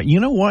I thought,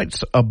 you know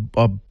what?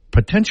 A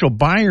potential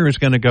buyer is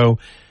going to go,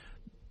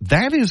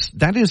 that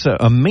is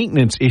a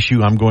maintenance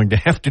issue I'm going to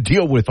have to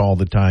deal with all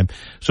the time.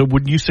 So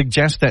would you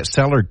suggest that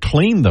seller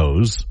clean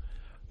those,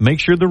 make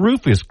sure the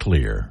roof is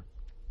clear?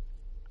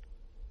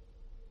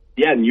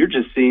 Yeah, and you're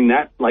just seeing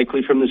that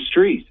likely from the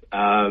street.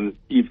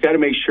 You've got to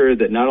make sure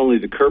that not only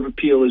the curb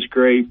appeal is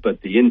great,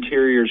 but the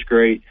interior is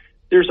great.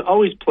 There's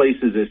always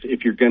places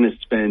if you're going to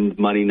spend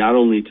money, not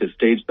only to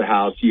stage the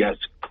house, yes,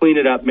 clean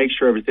it up, make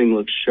sure everything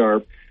looks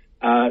sharp.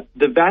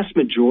 The vast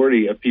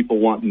majority of people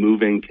want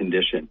move-in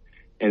condition.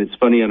 And it's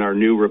funny, in our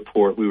new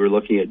report, we were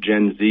looking at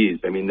Gen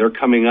Zs. I mean, they're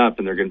coming up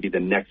and they're going to be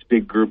the next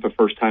big group of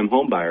first-time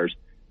home buyers.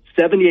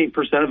 78%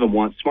 of them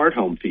want smart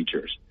home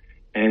features.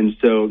 And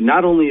so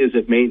not only is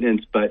it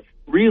maintenance, but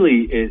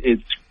really,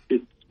 it's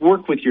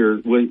work with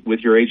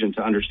your agent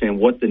to understand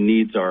what the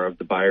needs are of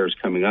the buyers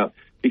coming up,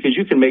 because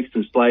you can make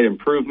some slight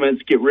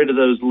improvements, get rid of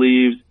those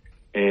leaves,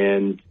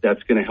 and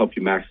that's going to help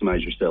you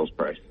maximize your sales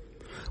price.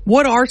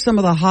 What are some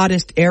of the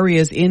hottest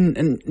areas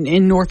in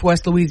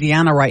Northwest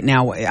Louisiana right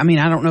now? I mean,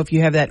 I don't know if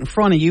you have that in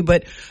front of you,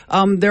 but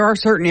there are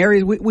certain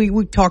areas.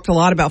 We talked a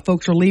lot about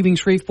folks are leaving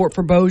Shreveport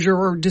for Bossier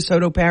or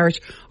DeSoto Parish.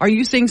 Are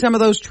you seeing some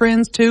of those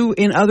trends too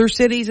in other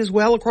cities as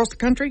well across the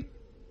country?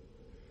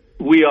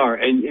 We are,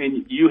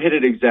 and you hit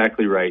it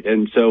exactly right.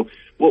 And so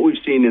what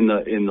we've seen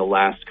in the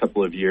last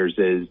couple of years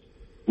is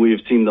we have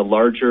seen the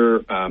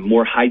larger,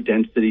 more high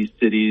density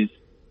cities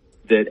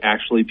that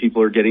actually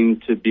people are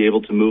getting to be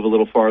able to move a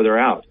little farther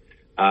out.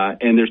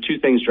 And there's two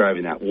things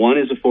driving that. One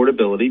is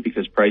affordability,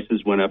 because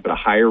prices went up at a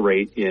higher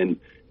rate in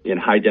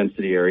high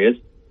density areas.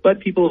 But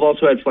people have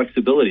also had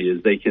flexibility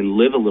as they can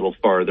live a little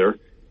farther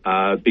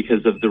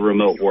because of the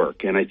remote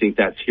work. And I think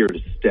that's here to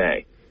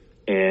stay.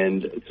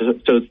 And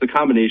so it's the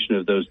combination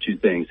of those two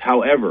things.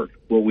 However,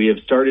 what we have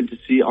started to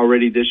see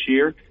already this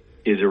year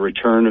is a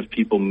return of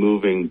people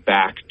moving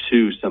back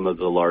to some of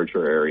the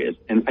larger areas.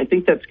 And I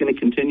think that's going to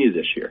continue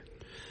this year.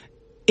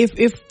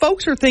 If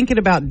folks are thinking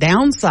about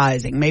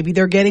downsizing, maybe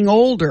they're getting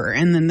older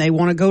and then they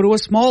want to go to a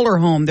smaller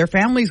home, their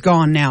family's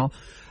gone now,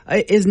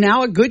 is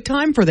now a good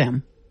time for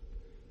them?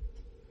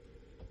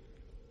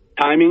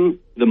 Timing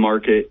the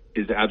market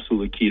is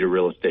absolutely key to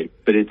real estate,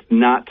 but it's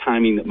not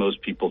timing that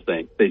most people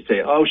think. They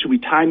say, oh, should we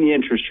time the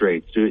interest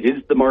rates?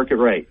 Is the market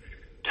right?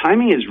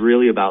 Timing is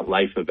really about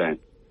life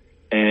events.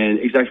 And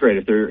exactly right.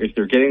 If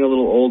they're getting a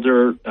little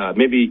older,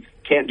 maybe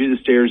can't do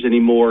the stairs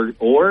anymore,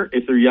 or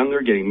if they're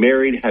younger, getting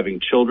married, having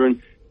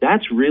children,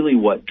 that's really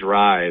what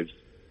drives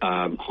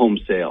home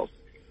sales.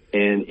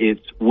 And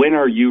it's when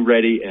are you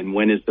ready and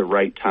when is the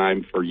right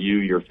time for you,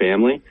 your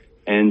family.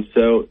 And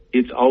so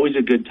it's always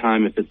a good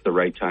time if it's the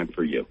right time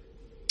for you.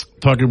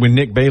 Talking with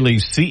Nick Bailey,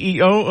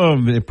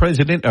 CEO of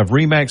President of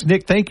Remax.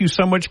 Nick, thank you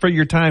so much for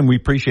your time. We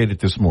appreciate it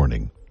this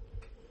morning.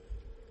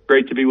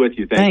 Great to be with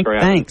you. Thanks for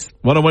having me.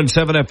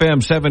 101.7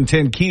 FM,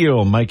 710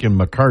 Keel, Mike and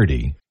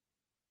McCarty.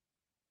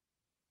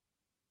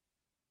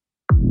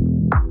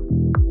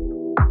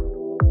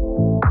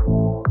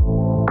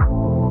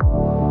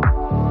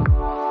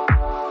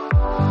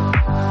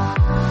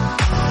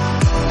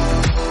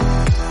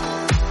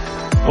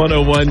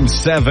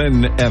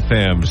 .101.7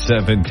 FM,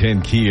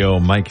 710 Keel,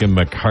 Mike and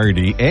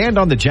McCarty. And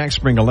on the Jack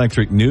Spring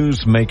Electric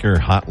Newsmaker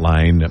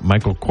Hotline,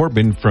 Michael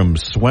Corbin from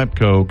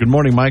Swepco. Good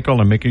morning, Michael.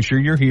 I'm making sure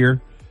you're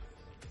here.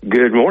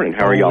 Good morning.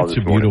 How are y'all this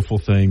morning? It's a beautiful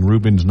thing.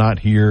 Ruben's not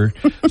here,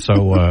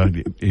 so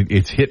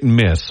it's hit and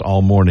miss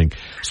all morning.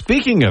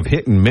 Speaking of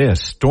hit and miss,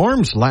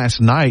 storms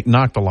last night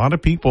knocked a lot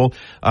of people.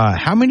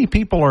 How many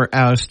people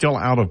are still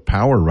out of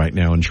power right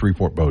now in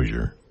Shreveport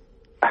Bossier?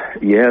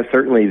 Yeah,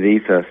 certainly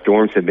these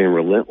storms have been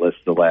relentless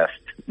the last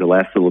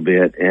little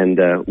bit, and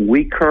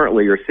we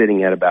currently are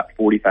sitting at about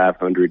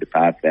 4,500 to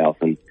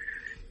 5,000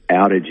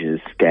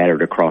 outages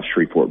scattered across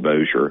Shreveport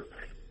Bossier,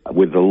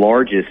 with the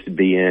largest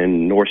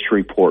being North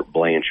Shreveport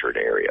Blanchard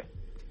area.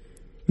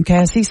 Okay,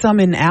 I see some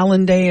in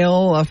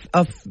Allendale.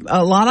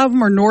 A lot of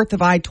them are north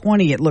of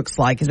I-20, it looks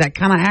like. Is that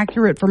kind of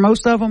accurate for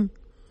most of them?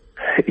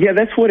 Yeah,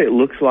 that's what it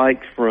looks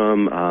like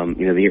from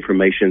the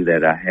information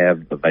that I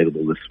have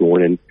available this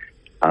morning.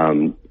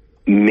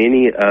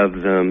 Many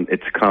of them,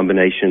 it's a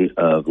combination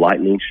of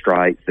lightning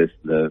strikes as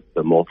the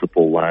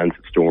multiple lines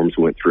of storms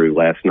went through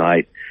last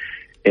night,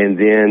 and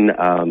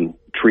then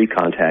tree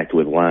contact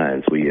with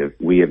lines.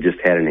 We have just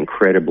had an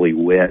incredibly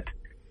wet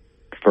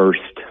first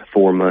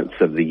 4 months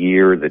of the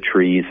year. The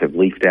trees have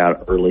leafed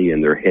out early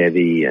and they're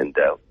heavy and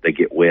they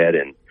get wet,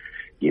 and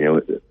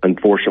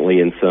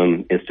unfortunately in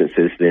some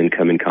instances then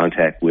come in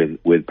contact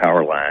with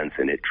power lines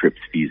and it trips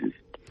fuses.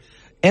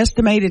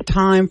 Estimated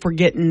time for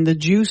getting the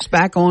juice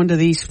back onto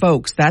these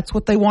folks. That's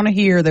what they want to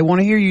hear. They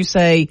want to hear you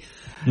say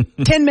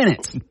 10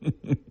 minutes.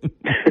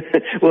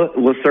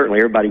 Well, certainly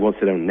everybody wants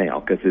it on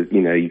now because,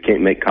 you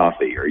can't make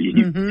coffee or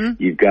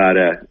you've got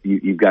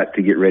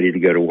to get ready to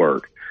go to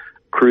work.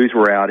 Crews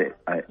were out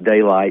at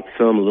daylight,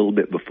 some a little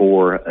bit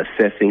before,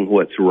 assessing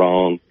what's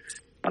wrong.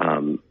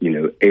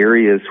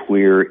 Areas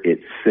where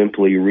it's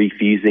simply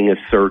refusing a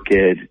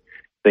circuit,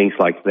 things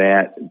like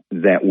that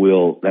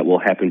will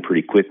happen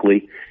pretty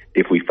quickly.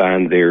 If we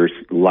find there's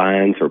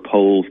lines or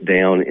poles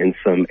down in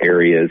some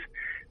areas,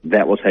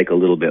 that will take a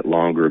little bit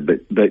longer.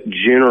 But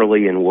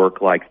generally in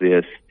work like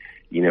this,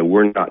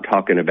 we're not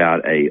talking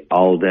about a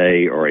all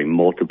day or a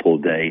multiple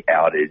day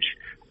outage.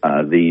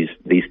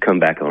 These come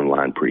back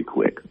online pretty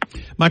quick.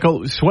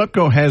 Michael,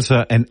 Swepco has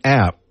an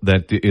app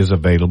that is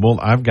available.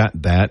 I've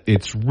got that.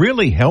 It's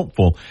really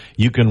helpful.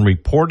 You can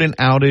report an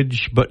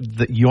outage,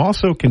 but you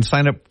also can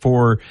sign up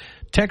for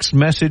text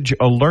message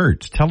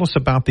alerts. Tell us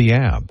about the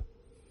app.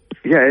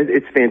 Yeah,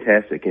 it's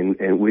fantastic,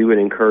 and we would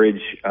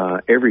encourage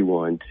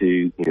everyone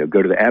to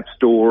go to the App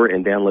Store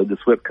and download the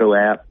Swepco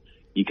app.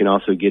 You can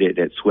also get it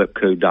at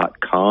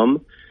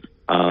swepco.com,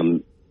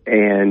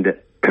 and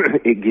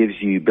it gives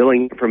you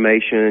billing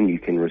information. You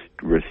can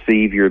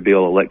receive your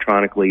bill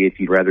electronically if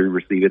you'd rather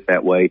receive it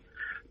that way.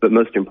 But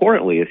most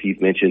importantly, as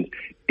you've mentioned,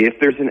 if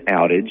there's an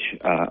outage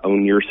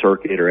on your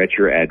circuit or at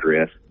your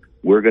address,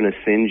 we're going to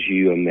send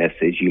you a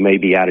message. You may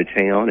be out of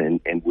town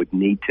and would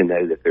need to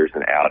know that there's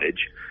an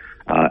outage.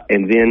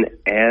 And then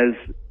as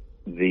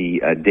the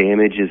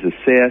damage is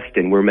assessed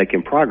and we're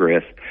making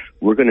progress,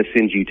 we're going to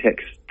send you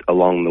texts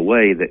along the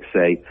way that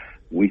say,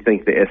 we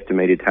think the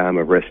estimated time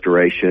of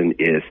restoration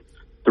is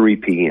 3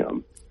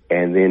 p.m.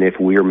 And then if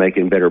we're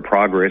making better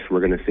progress, we're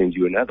going to send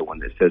you another one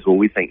that says, well,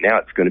 we think now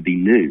it's going to be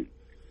noon.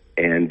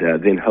 And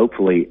then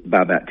hopefully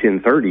by about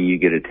 10:30, you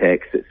get a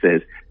text that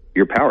says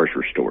your power's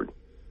restored.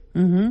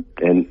 Mm-hmm.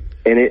 And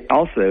it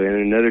also,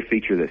 and another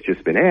feature that's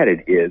just been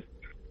added is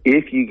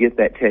if you get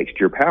that text,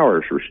 your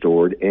power's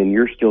restored, and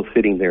you're still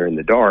sitting there in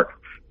the dark,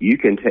 you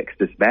can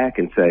text us back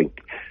and say,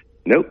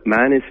 nope,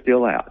 mine is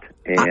still out.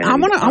 And I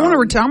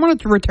want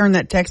to return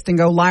that text and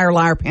go, liar,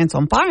 liar, pants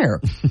on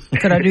fire.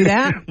 Could I do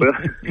that?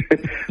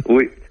 Well,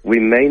 we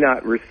may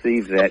not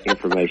receive that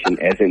information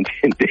as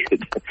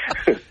intended,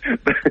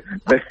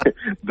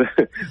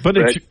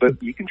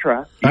 but you can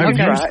try. You can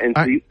try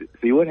and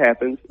see what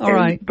happens. All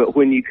right. But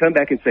when you come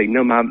back and say,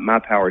 no, my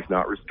power is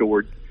not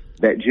restored,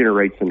 that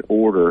generates an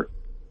order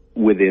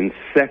within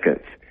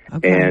seconds.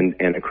 Okay.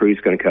 And a crew's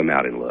going to come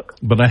out and look.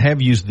 But I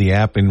have used the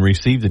app and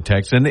received the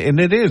text, and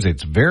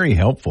it's very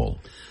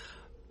helpful.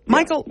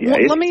 Michael,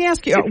 let me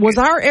ask you, was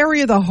our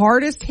area the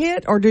hardest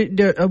hit, or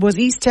was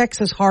East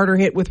Texas harder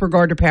hit with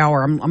regard to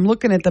power? I'm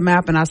looking at the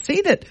map, and I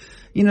see that,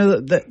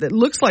 that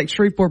looks like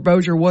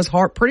Shreveport-Bossier was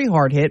pretty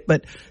hard hit,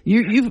 but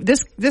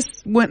this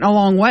went a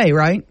long way,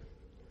 right?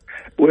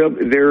 Well,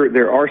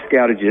 there are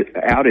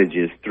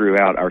outages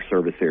throughout our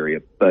service area,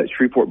 but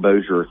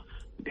Shreveport-Bossier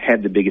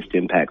had the biggest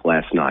impact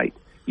last night.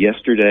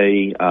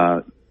 Yesterday,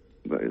 or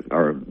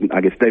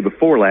I guess day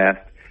before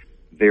last,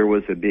 there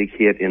was a big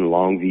hit in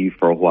Longview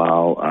for a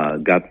while,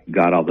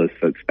 got all those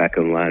folks back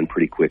online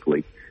pretty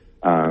quickly.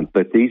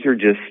 But these are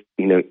just,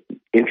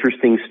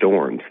 interesting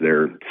storms.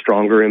 They're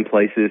stronger in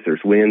places.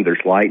 There's wind, there's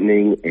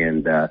lightning,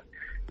 and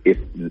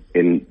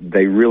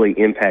they really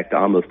impact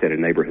almost at a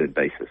neighborhood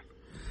basis.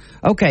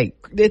 Okay.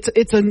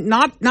 It's a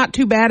not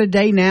too bad a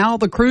day now.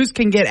 The crews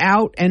can get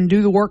out and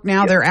do the work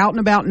now. Yep. They're out and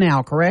about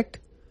now, correct?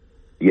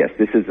 Yes,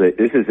 this is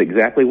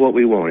exactly what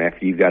we want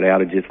after you've got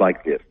outages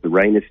like this. The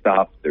rain has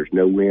stopped, there's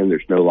no wind,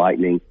 there's no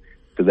lightning,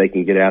 so they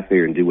can get out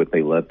there and do what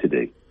they love to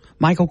do.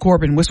 Michael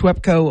Corbin with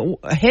Swepco,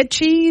 head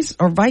cheese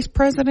or vice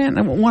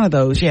president? One of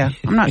those, yeah.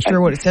 I'm not sure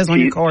what it says on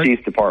your card.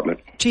 Cheese department.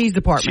 Cheese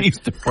department. Cheese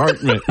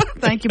department.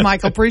 Thank you,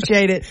 Michael.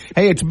 Appreciate it.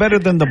 Hey, it's better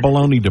than the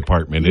bologna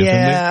department, isn't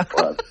it?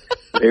 Well,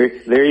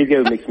 there you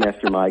go,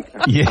 Mixmaster Mike.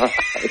 Yeah.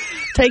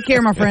 Take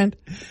care, my friend.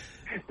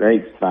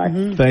 Thanks. Bye.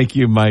 Mm-hmm. Thank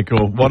you,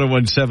 Michael.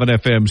 101.7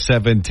 FM,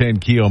 710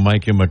 Keel,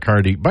 Mike and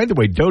McCarty. By the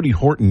way, Dodie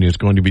Horton is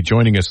going to be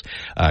joining us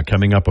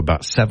coming up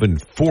about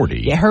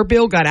 7:40. Yeah, her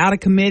bill got out of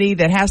committee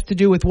that has to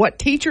do with what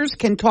teachers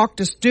can talk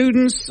to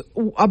students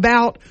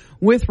about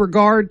with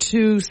regard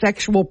to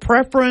sexual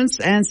preference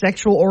and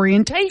sexual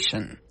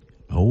orientation.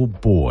 Oh,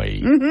 boy.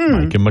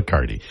 Mm-hmm. Mike and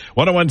McCarty.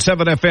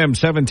 101.7 FM,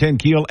 710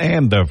 Keel,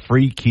 and the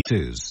free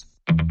keys.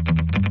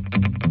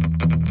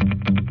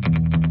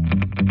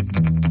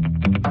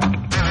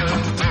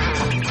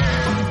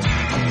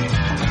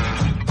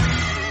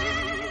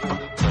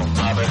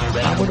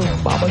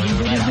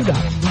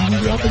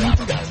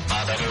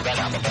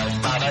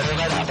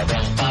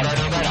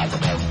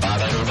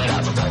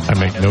 I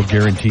make no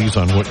guarantees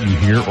on what you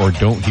hear or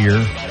don't hear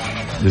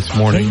this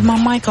morning. Leave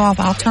my mic off.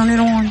 I'll turn it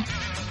on.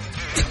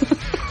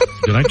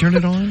 Did I turn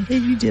it on? Yeah,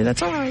 you did.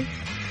 That's all right.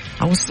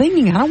 I was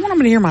singing. I don't want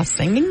them to hear my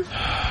singing.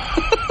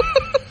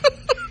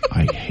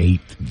 I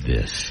hate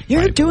this.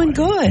 You're doing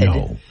good.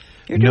 No.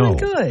 You're doing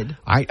good.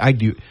 I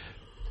do.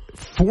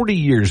 40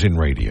 years in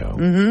radio.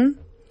 Mm-hmm.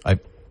 I've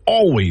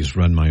always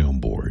run my own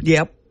board.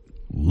 Yep.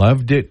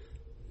 Loved it.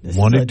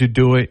 Wanted to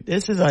do it.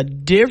 This is a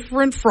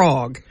different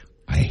frog.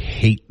 I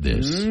hate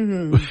this.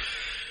 Mm-hmm.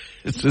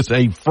 This is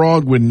a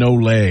frog with no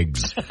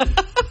legs.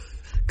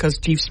 Because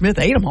Chief Smith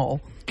ate them all.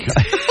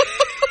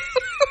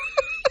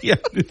 Yeah,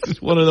 this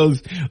is one of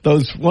those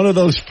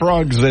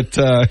frogs that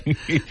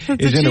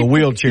is in a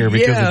wheelchair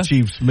because of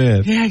Chief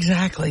Smith. Yeah,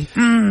 exactly.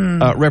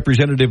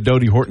 Representative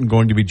Dodie Horton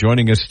going to be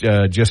joining us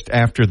just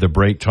after the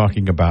break,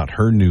 talking about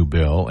her new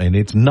bill, and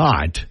it's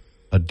not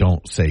a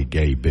 "Don't Say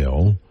Gay"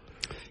 bill.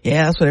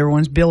 Yeah, that's what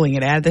everyone's billing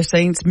it at. They're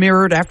saying it's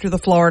mirrored after the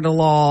Florida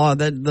law,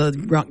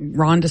 the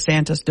Ron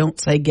DeSantis "Don't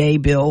Say Gay"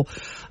 bill.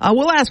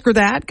 We'll ask her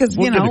that because,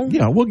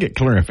 we'll get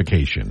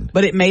clarification.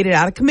 But it made it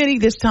out of committee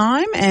this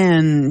time,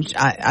 and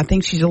I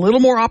think she's a little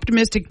more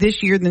optimistic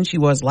this year than she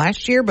was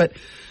last year, but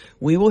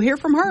we will hear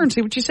from her and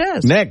see what she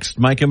says. Next,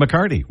 Mike and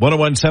McCarty,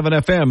 101.7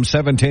 FM,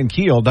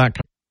 710keel.com.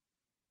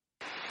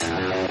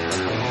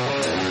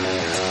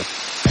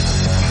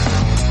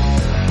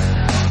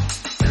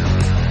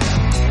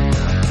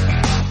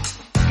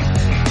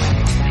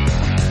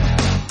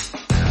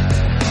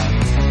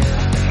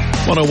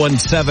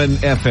 .101.7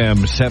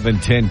 FM,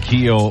 710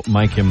 Keel,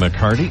 Mike and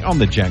McCarty on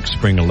the Jack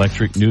Spring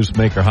Electric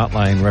Newsmaker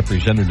Hotline.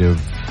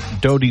 Representative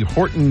Dodie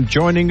Horton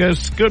joining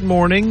us. Good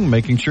morning,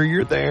 making sure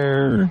you're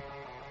there.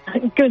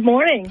 Good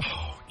morning.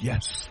 Oh,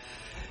 yes.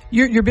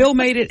 Your bill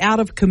made it out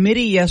of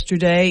committee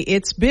yesterday.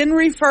 It's been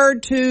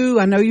referred to,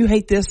 I know you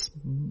hate this,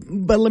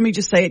 but let me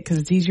just say it because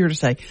it's easier to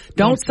say.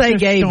 Don't say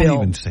gay bill.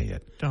 Don't even say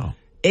it. Don't.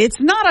 It's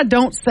not a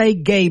don't say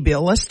gay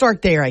bill. Let's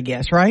start there, I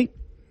guess, right?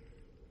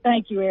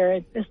 Thank you,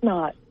 Erin. It's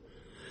not.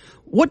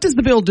 What does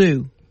the bill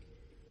do?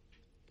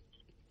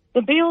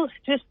 The bill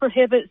just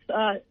prohibits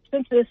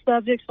sensitive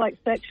subjects like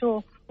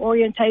sexual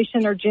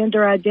orientation or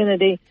gender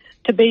identity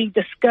to be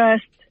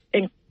discussed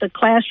in the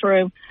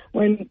classroom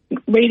when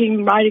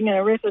reading, writing, and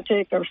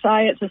arithmetic or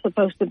science is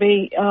supposed to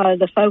be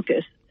the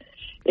focus.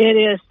 It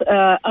is,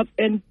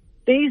 and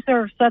these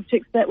are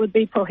subjects that would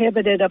be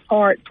prohibited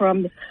apart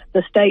from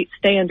the state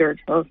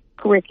standard or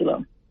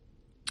curriculum.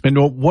 And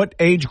what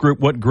age group,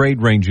 what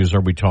grade ranges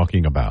are we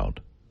talking about?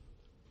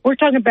 We're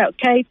talking about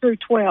K through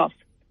 12.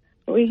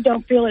 We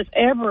don't feel it's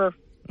ever,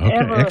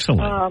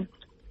 excellent.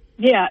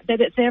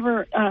 That it's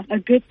ever a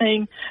good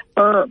thing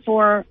for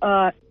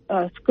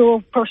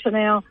school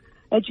personnel,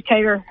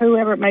 educator,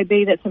 whoever it may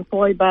be that's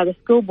employed by the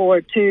school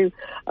board to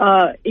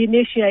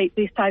initiate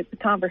these types of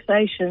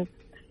conversations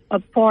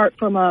apart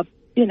from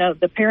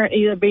the parent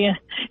either being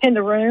in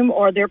the room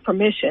or their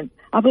permission.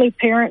 I believe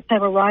parents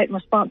have a right and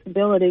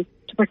responsibility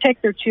to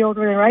protect their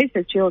children and raise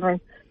their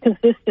children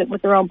consistent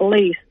with their own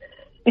beliefs,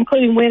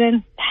 including when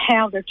and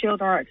how their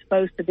children are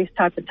exposed to these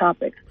types of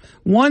topics.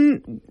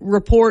 One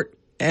report,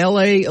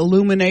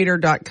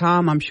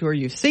 LAIlluminator.com, I'm sure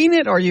you've seen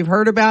it or you've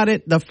heard about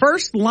it. The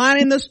first line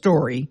in the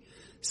story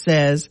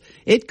says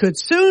it could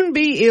soon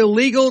be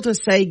illegal to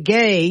say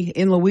gay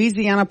in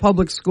Louisiana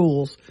public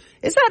schools.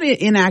 Is that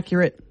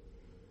inaccurate?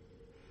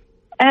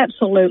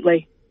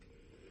 Absolutely.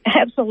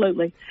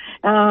 Absolutely.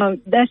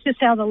 That's just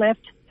how the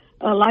left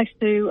likes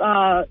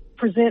to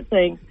present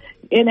things,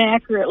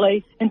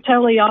 inaccurately and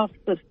totally off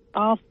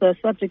the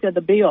subject of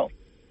the bill.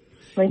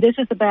 I mean, this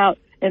is about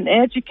an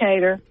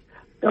educator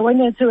going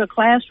into a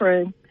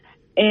classroom,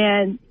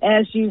 and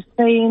as you've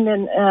seen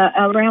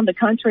around the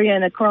country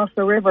and across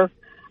the river,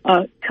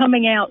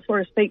 coming out, so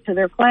to speak, to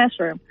their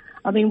classroom.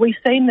 I mean, we've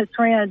seen the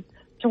trend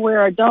to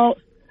where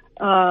adults,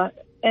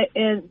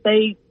 and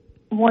they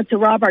want to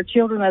rob our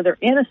children of their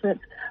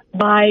innocence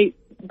by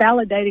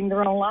validating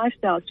their own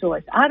lifestyle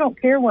choice. I don't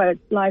care what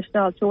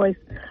lifestyle choice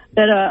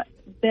that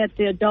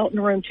the adult in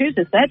the room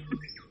chooses.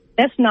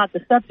 That's not the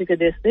subject of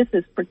this. This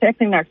is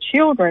protecting our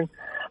children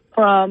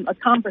from a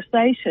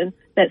conversation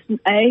that's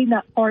A,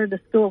 not part of the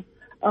school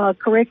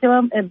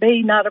curriculum, and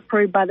B, not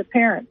approved by the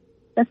parents.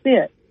 That's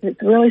it.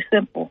 It's really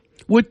simple.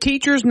 Would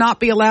teachers not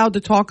be allowed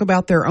to talk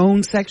about their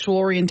own sexual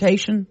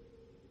orientation?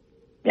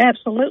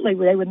 Absolutely,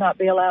 they would not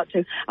be allowed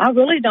to. I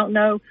really don't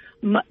know.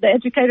 The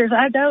educators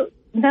I don't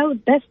know,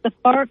 that's the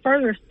far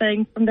furthest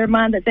thing from their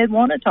mind that they'd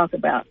want to talk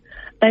about.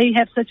 They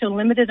have such a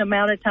limited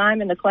amount of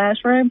time in the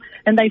classroom,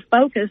 and they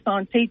focus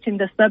on teaching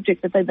the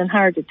subject that they've been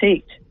hired to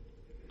teach.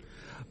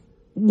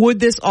 Would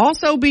this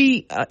also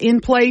be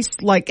in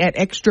place like at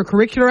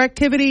extracurricular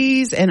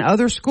activities and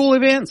other school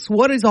events?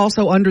 What is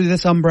also under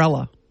this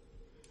umbrella?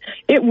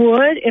 It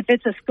would. If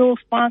it's a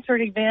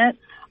school-sponsored event,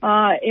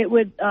 it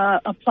would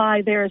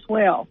apply there as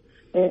well.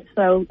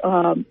 So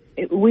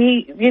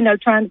we,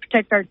 trying to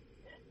protect our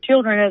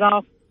children at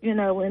all,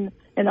 in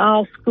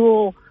all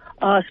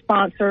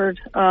school-sponsored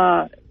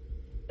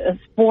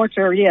sports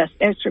or, yes,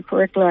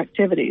 extracurricular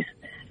activities.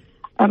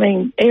 I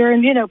mean,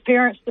 Erin,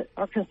 parents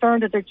are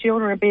concerned that their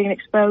children are being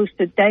exposed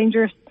to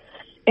dangerous,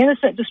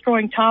 innocent,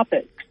 destroying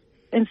topics.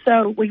 And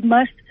so we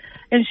must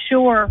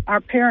ensure our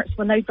parents,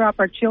 when they drop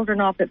our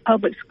children off at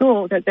public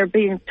school, that they're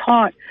being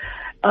taught,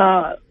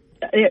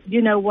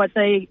 what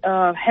they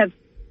have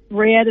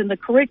read in the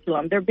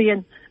curriculum. They're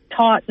being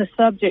taught the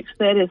subjects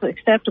that is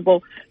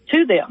acceptable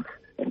to them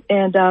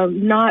and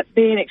not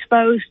being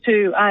exposed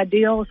to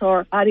ideals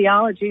or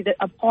ideology that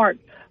apart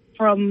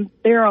from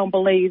their own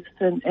beliefs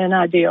and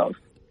ideals.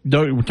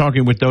 We're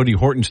talking with Dodie,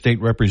 Horton State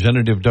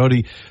Representative.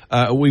 Dodie,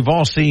 we've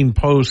all seen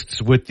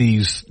posts with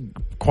these,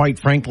 quite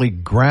frankly,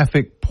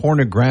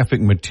 pornographic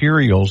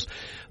materials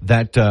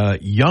that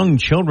young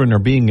children are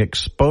being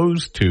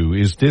exposed to.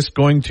 Is this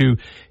going to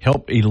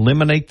help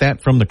eliminate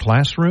that from the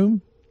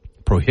classroom?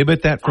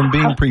 Prohibit that from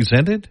being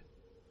presented?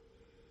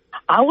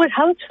 I would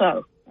hope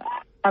so.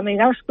 I mean,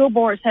 our school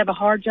boards have a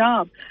hard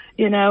job,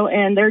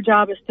 and their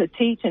job is to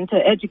teach and to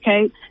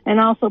educate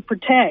and also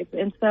protect.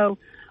 And so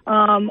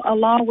a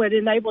law would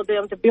enable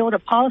them to build a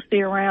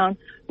policy around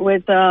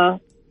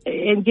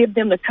and give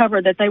them the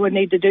cover that they would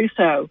need to do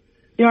so.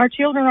 Our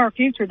children are our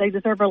future. They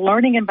deserve a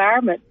learning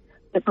environment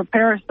that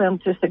prepares them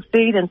to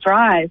succeed and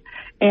thrive.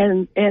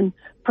 And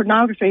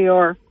pornography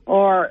or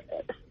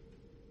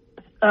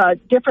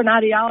different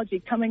ideology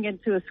coming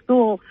into a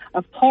school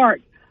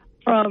apart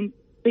from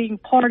being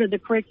part of the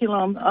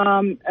curriculum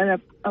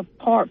and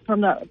apart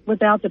from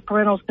without the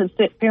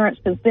parents'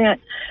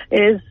 consent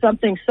is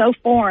something so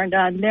foreign that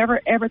I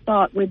never, ever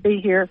thought we'd be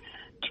here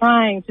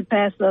trying to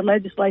pass the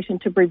legislation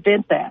to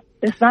prevent that.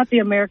 It's not the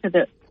America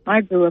that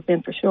I grew up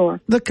in, for sure.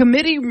 The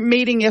committee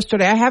meeting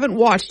yesterday, I haven't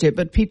watched it,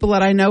 but people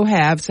that I know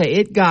have say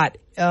it got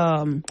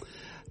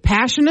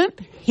passionate,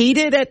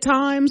 heated at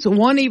times.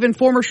 One even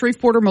former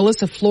Shreveporter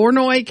Melissa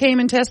Flournoy came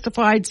and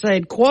testified,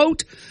 said,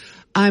 quote,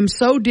 I'm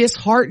so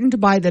disheartened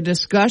by the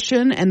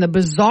discussion and the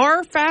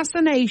bizarre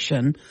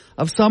fascination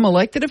of some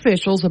elected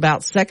officials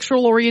about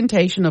sexual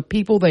orientation of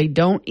people they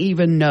don't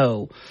even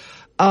know.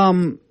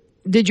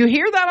 Did you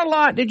hear that a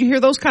lot? Did you hear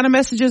those kind of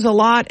messages a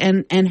lot?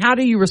 And how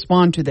do you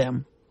respond to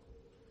them?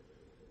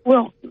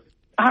 Well,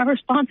 I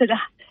responded,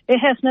 it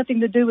has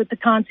nothing to do with the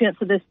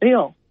contents of this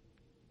bill.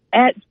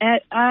 It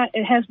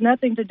has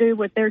nothing to do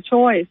with their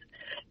choice,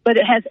 but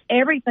it has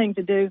everything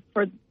to do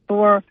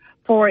for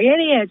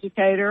any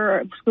educator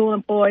or school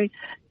employee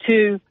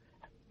to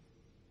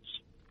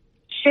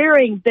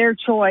sharing their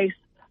choice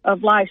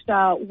of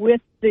lifestyle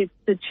with the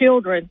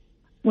children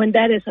when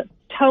that is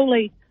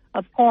totally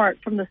apart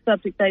from the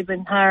subject they've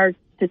been hired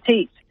to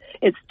teach.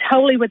 It's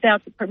totally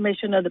without the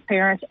permission of the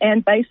parents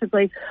and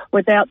basically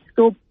without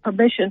school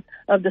permission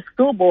of the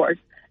school board.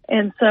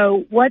 And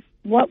so what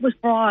was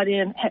brought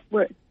in,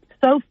 we're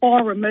so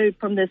far removed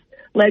from this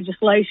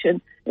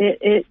legislation,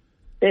 it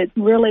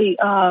really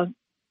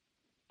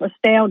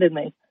astounded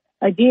me.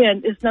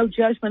 Again, it's no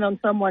judgment on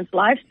someone's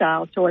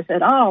lifestyle choice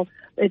at all,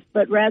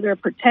 but rather a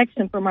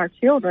protection from our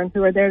children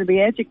who are there to be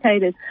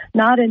educated,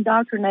 not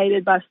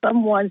indoctrinated by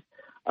someone's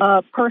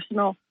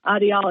personal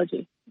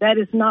ideology. That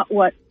is not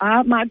what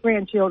my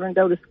grandchildren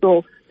go to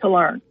school to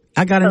learn.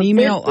 I got an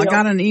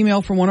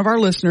email from one of our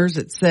listeners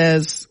that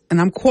says,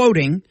 and I'm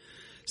quoting,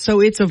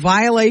 so it's a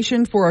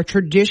violation for a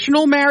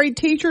traditional married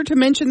teacher to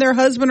mention their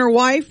husband or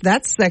wife?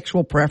 That's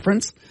sexual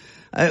preference.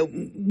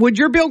 Would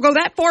your bill go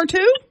that far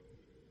too?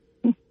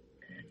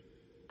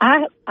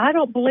 I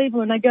don't believe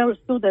when they go to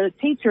school that a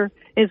teacher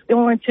is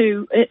going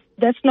to,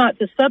 that's not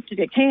the subject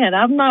at hand.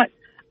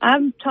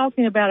 I'm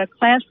talking about a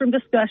classroom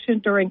discussion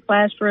during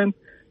classroom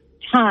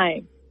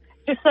time.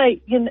 Just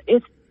say,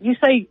 you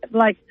say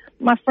like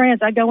my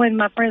friends, I go in,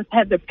 my friends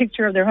have the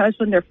picture of their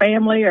husband, their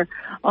family, or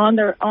on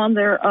their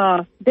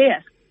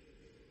desk.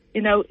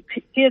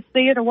 Kids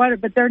see it or whatever,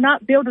 but they're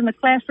not building a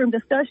classroom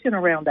discussion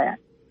around that.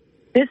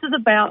 This is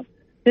about,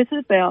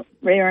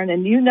 Aaron,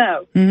 and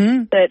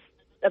that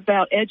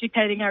about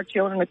educating our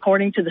children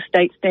according to the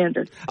state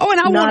standards. Oh, and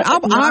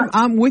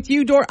I'm with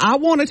you, Dor. I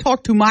want to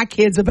talk to my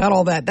kids about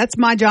all that. That's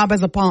my job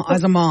as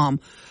a mom.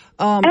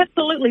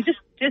 Absolutely.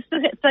 Just to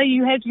say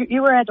you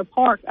were at the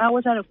park. I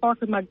was at a park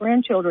with my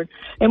grandchildren,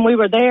 and we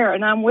were there,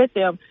 and I'm with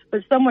them.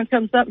 But someone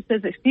comes up and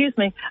says, "Excuse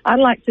me, I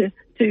want to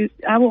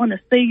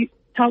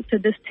talk to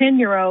this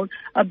 10-year-old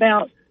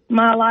about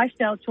my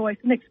lifestyle choice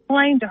and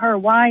explain to her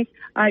why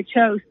I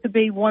chose to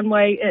be one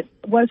way. It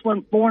was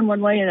born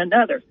one way and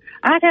another."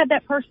 I'd have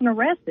that person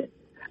arrested.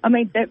 I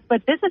mean,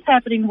 but this is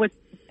happening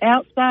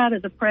outside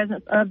of the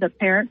presence of the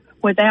parent,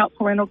 without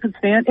parental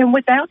consent, and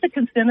without the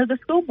consent of the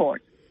school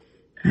board.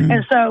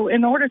 And so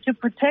in order to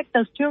protect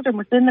those children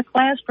within the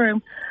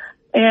classroom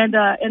and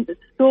the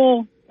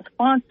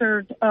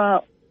school-sponsored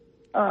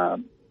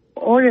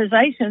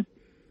organizations,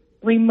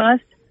 we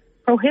must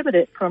prohibit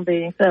it from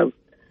being. So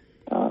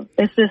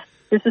this is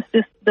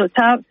just the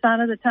sign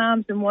of the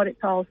times and what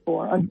it calls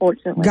for,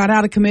 unfortunately. Got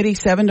out of committee,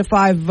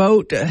 7-5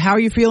 vote. How are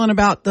you feeling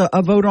about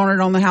a vote on it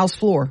on the House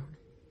floor?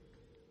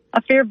 I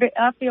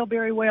feel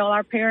very well.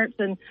 Our parents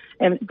and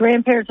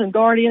grandparents and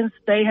guardians,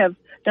 they have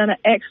done an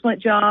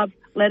excellent job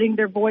letting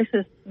their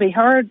voices be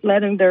heard,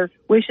 letting their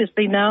wishes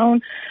be known,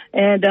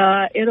 and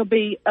it'll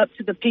be up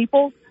to the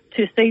people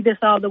to see this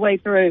all the way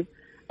through.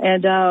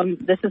 And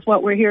this is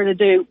what we're here to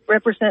do,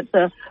 represent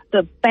the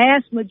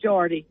vast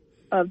majority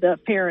of the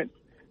parents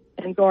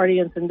and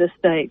guardians in this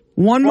state.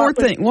 One more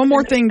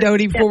thing,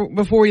 Dodie,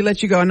 before we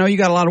let you go. I know you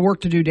got a lot of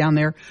work to do down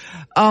there.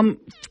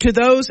 To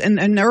those,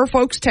 and there are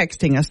folks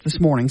texting us this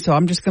morning, so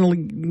I'm just going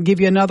to give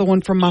you another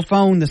one from my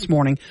phone this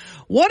morning.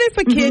 What if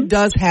a kid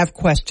does have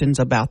questions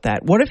about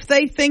that? What if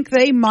they think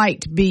they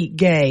might be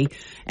gay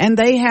and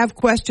they have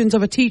questions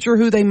of a teacher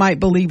who they might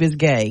believe is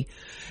gay?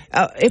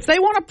 If they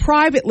want to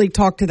privately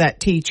talk to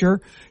that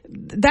teacher,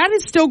 that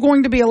is still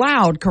going to be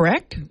allowed,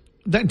 correct?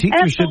 That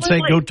teacher should say,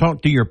 go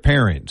talk to your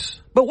parents.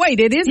 But wait,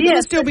 it is going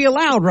to still be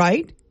allowed,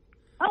 right?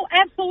 Oh,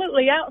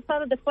 absolutely.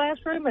 Outside of the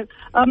classroom.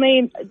 I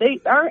mean,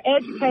 our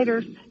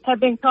educators have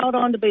been called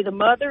on to be the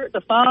mother, the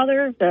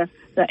father, the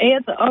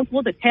aunt, the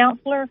uncle, the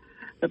counselor.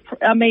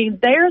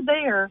 They're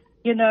there,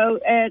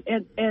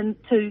 and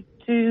to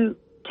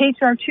teach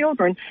our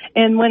children.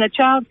 And when a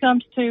child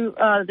comes to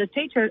the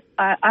teacher,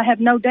 I have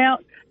no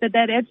doubt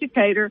that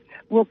educator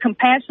will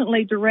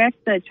compassionately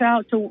direct the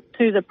child to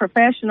the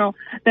professional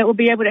that will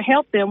be able to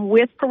help them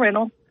with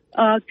parental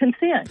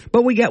consent.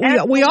 But we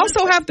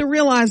also have to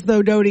realize,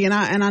 though, Dodie, and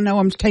I know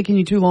I'm taking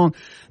you too long.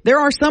 There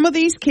are some of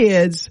these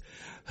kids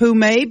who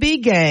may be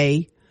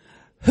gay,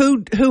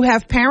 who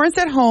have parents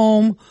at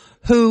home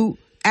who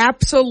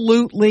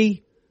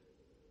absolutely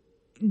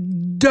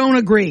don't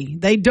agree.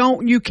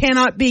 You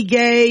cannot be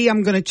gay.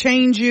 I'm going to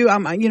change you.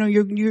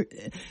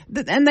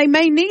 And they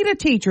may need a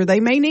teacher. They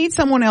may need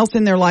someone else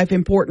in their life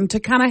important to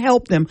kind of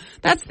help them.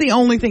 That's the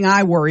only thing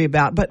I worry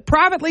about. But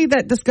privately,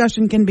 that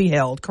discussion can be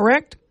held,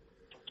 correct?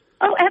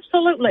 Oh,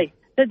 absolutely.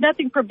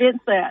 Nothing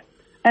prevents that.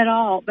 at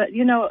all. But,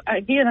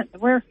 again,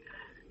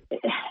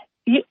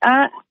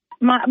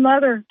 my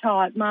mother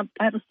taught. I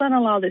have a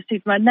son-in-law that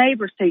teaches. My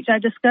neighbors teach. I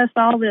discussed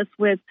all this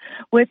with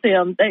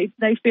them.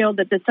 They feel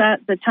that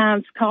the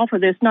times call for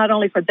this, not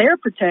only for their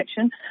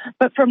protection,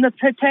 but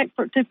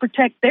to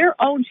protect their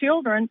own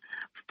children.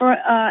 For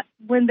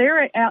when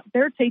they're out,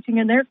 they're teaching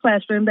in their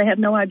classroom, they have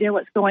no idea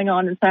what's going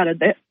on inside of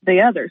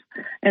the others.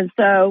 And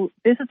so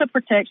this is a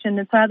protection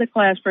inside the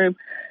classroom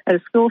at a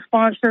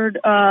school-sponsored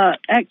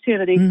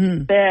activity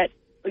that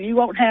you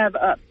won't have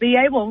be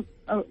able,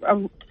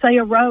 say,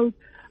 a rogue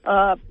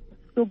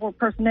school board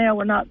personnel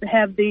will not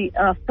have the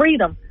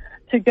freedom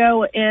to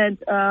go and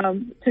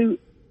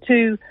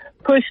to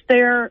push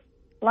their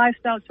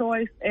lifestyle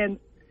choice and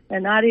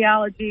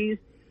ideologies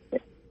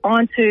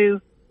onto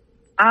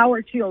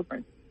our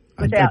children.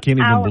 I can't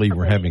even believe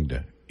we're having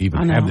to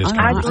even have this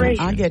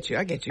conversation. I get you.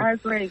 I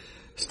agree.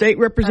 State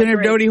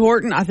Representative Dodie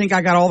Horton, I think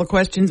I got all the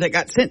questions that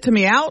got sent to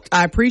me out.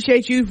 I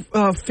appreciate you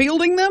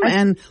fielding them,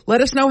 and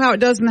let us know how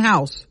it does in the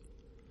House.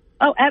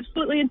 Oh,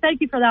 absolutely, and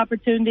thank you for the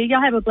opportunity.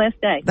 Y'all have a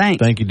blessed day.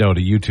 Thanks. Thank you,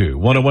 Dodie. You too.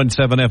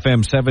 101.7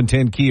 FM,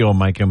 710 Keel,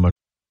 Mike and McCarty.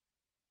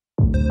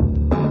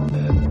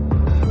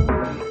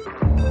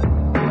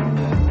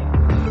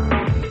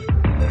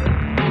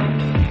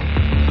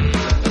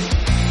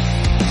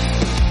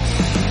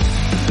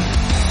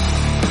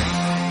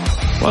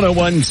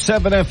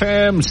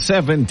 FM,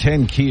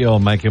 710 Keel,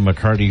 Mike and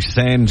McCarty.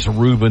 Sans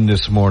Ruben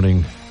this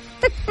morning.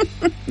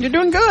 You're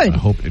doing good. I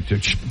hope it.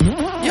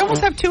 You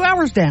almost have 2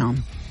 hours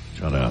down.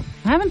 Shut up.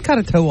 I haven't cut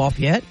a toe off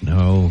yet.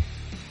 No.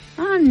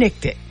 I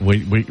nicked it.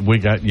 We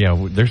got,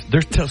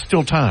 there's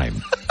still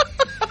time.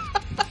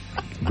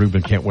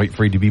 Ruben can't wait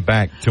for you to be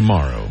back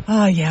tomorrow.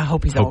 Oh, yeah, I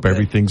hope he's all good. Hope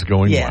everything's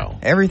going well.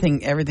 Everything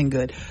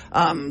good.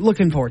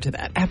 Looking forward to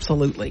that.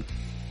 Absolutely.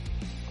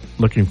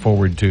 Looking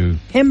forward to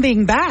him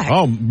being back.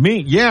 Oh,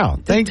 me? Yeah,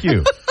 thank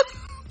you.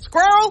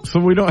 Squirrel. So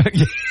we don't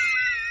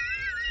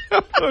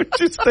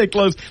just stay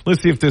close.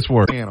 Let's see if this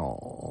works.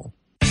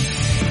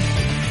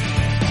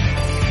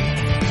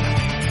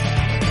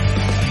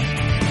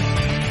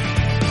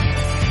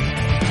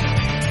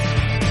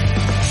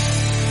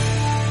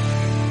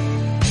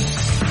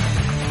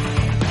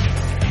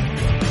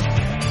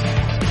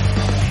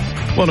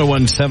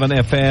 101.7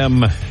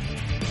 FM,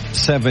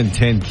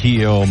 710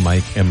 Keel,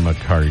 Mike and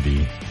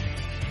McCarty.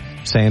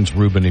 Sans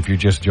Ruben, if you're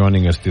just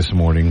joining us this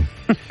morning.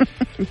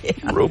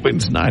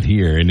 Ruben's not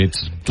here, and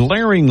it's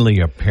glaringly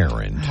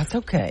apparent. That's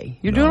okay.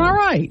 You're doing all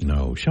right.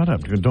 No, shut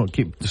up.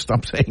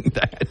 Stop saying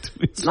that.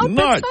 It's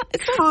not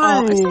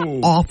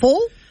awful.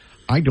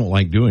 I don't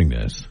like doing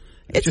this.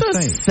 It's a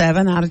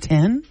 7 out of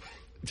 10.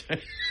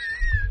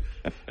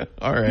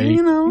 All right.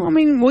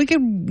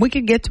 We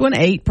could get to an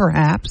 8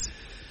 perhaps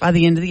by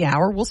the end of the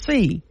hour. We'll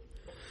see.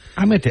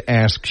 I meant to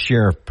ask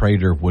Sheriff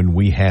Prater when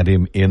we had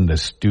him in the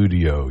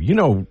studio.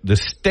 The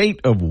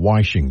state of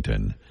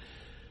Washington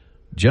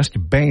just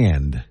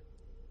banned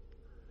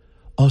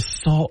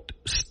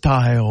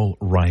assault-style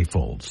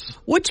rifles.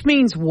 Which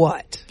means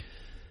what?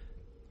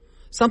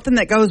 Something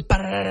that goes...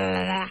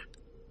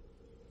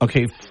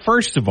 Okay,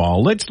 first of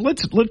all, let's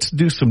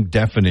do some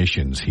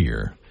definitions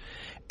here.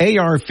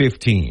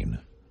 AR-15,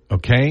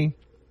 okay?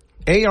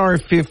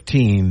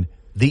 AR-15...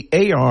 The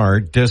AR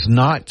does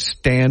not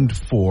stand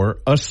for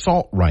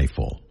assault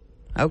rifle.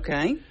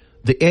 Okay.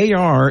 The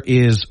AR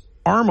is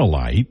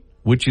Armalite,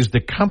 which is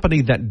the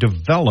company that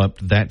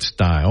developed that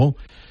style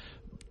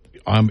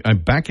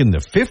back in the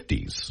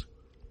 50s.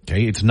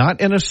 Okay, it's not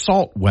an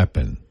assault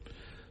weapon.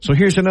 So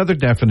here's another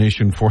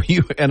definition for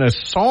you. An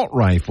assault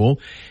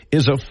rifle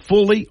is a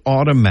fully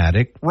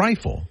automatic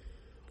rifle.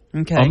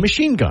 Okay. A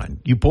machine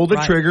gun. You pull the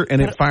trigger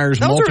and it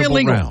fires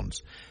multiple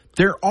rounds.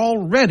 They're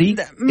already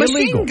illegal.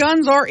 Machine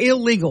guns are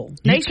illegal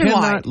nationwide. You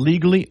cannot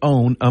legally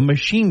own a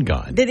machine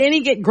gun. Did any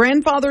get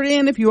grandfathered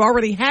in if you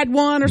already had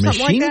one or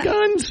something like that?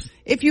 Machine guns?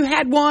 If you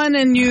had one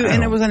and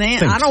it was an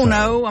I don't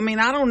know. I mean,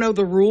 I don't know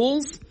the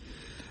rules.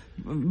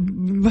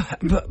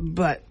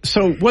 But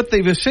so what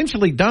they've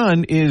essentially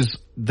done is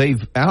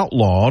they've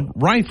outlawed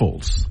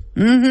rifles.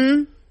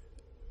 Mm-hmm.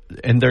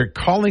 And they're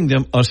calling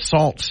them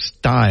assault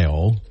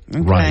style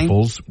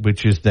rifles,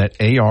 which is that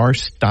AR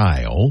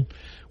style,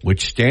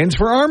 which stands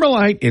for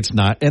Armalite. It's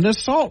not an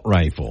assault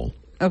rifle.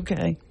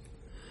 Okay.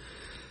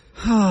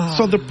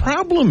 So the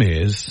problem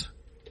is,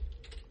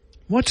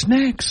 what's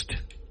next?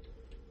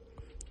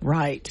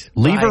 Right.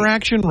 Lever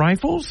action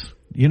rifles?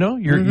 Your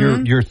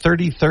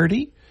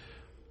 30-30?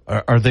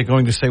 Are they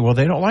going to say, well,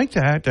 they don't like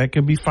that. That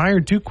can be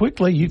fired too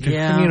quickly.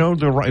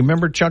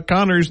 Remember Chuck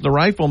Connors, the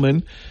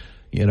rifleman,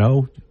 Yeah.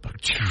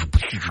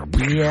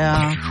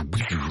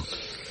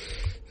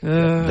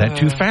 That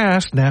too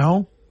fast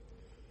now.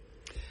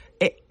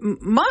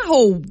 My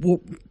whole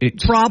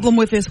problem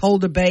with this whole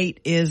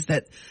debate is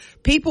that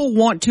people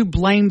want to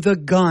blame the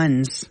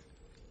guns.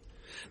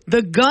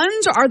 The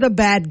guns are the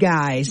bad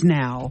guys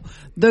now.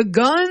 The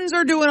guns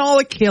are doing all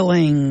the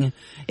killing.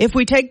 If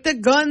we take the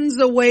guns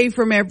away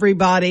from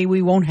everybody,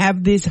 we won't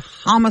have this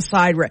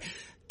homicide rate.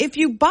 If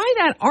you buy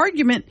that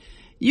argument,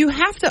 you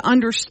have to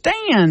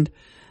understand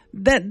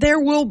that there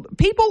will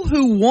people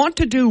who want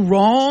to do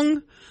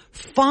wrong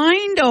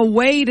find a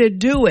way to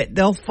do it.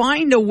 They'll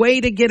find a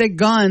way to get a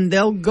gun.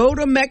 They'll go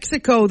to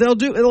Mexico.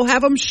 They'll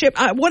have them shipped.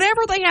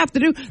 Whatever they have to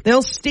do,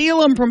 they'll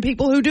steal them from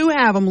people who do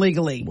have them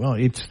legally. Well,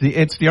 it's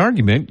the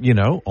argument,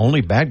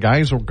 only bad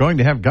guys are going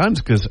to have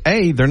guns because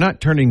they're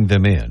not turning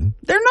them in.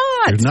 They're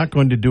not. They're not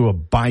going to do a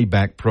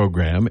buyback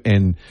program,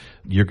 and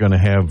you're going to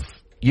have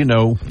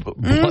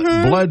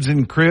Bloods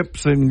and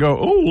Crips and go,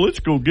 let's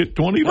go get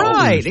 $20.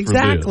 Right, for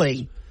exactly.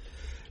 This.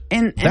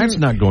 And that's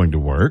not going to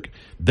work.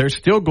 They're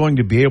still going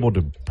to be able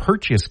to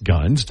purchase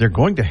guns. They're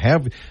going to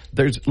have.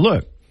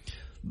 The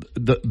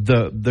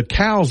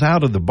cow's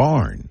out of the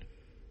barn.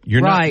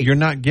 You're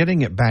not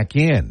getting it back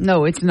in.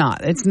 No, it's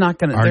not. It's not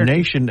going to. Our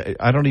nation.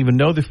 I don't even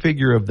know the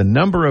figure of the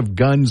number of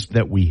guns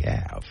that we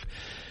have.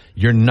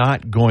 You're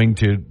not going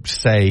to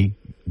say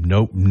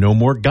no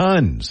more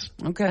guns.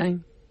 Okay.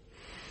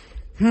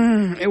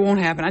 It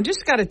won't happen. I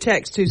just got a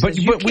text too. But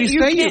we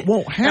say it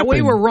won't happen.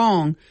 We were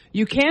wrong.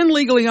 You can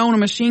legally own a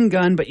machine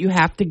gun, but you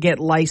have to get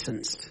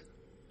licensed.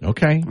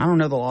 Okay. I don't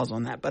know the laws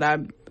on that, but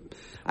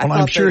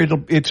I'm sure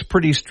it's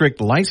pretty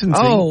strict licensing.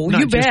 Oh,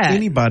 not you just bet.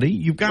 Anybody.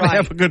 You've got to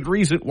have a good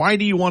reason. Why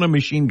do you want a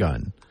machine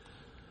gun?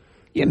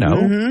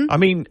 I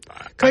mean,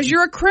 because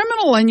you're a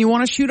criminal and you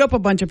want to shoot up a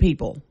bunch of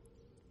people.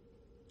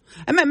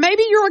 I mean,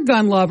 maybe you're a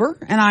gun lover,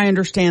 and I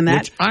understand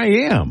that. Which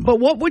I am. But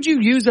what would you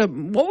use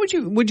would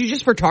you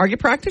just for target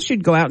practice?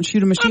 You'd go out and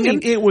shoot a machine gun?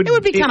 It would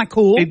be kind of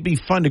cool. It'd be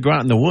fun to go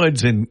out in the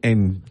woods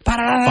and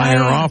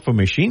fire off a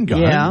machine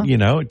gun,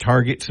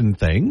 targets and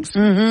things.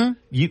 Mm-hmm.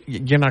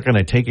 You're not going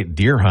to take it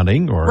deer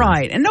hunting or.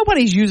 Right. And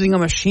nobody's using a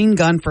machine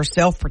gun for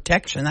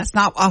self-protection.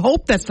 I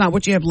hope that's not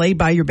what you have laid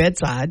by your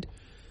bedside.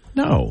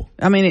 No.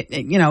 I mean,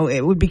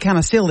 it would be kind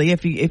of silly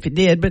if it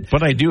did,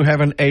 but I do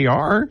have an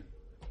AR.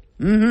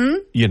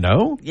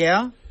 Mm-hmm.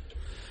 Yeah.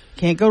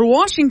 Can't go to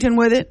Washington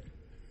with it.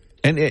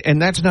 And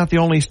that's not the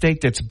only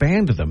state that's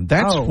banned them.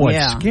 That's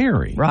what's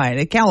scary.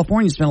 Right.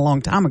 California's been a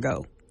long time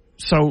ago.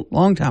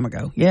 Long time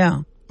ago. Yeah.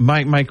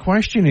 My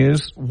question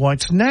is,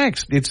 what's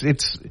next? It's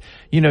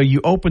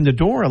you open the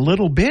door a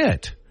little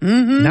bit.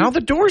 Mm-hmm. Now the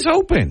door's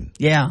open.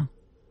 Yeah.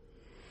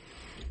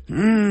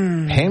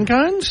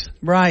 Handguns?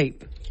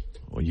 Right.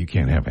 Well, you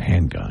can't have a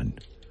handgun.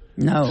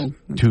 No,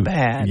 it's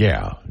bad.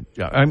 Yeah.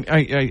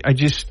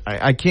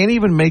 I can't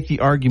even make the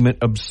argument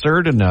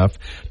absurd enough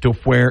to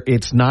where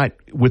it's not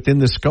within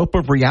the scope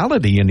of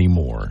reality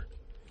anymore.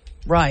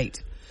 Right.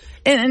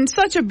 And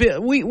such a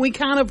bit, we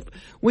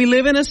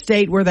live in a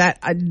state where that,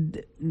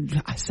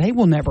 I say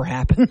will never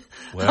happen.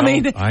 Well,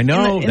 I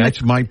know,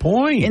 that's my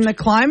point. In the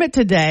climate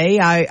today,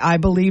 I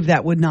believe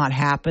that would not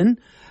happen.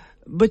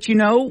 But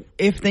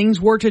if things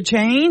were to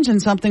change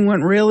and something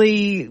went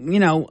really,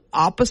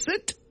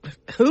 opposite,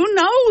 who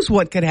knows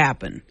what could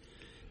happen?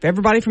 If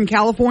everybody from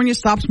California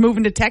stops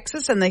moving to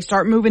Texas and they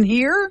start moving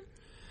here,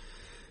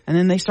 and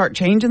then they start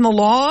changing the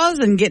laws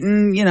and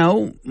getting,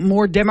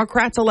 more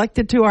Democrats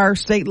elected to our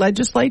state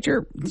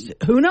legislature,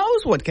 who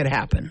knows what could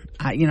happen?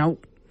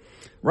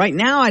 Right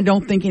now I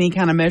don't think any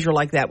kind of measure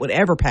like that would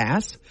ever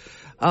pass.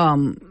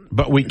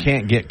 But we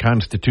can't get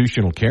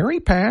constitutional carry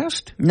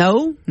passed?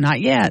 No, not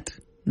yet.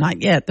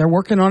 Not yet. They're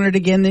working on it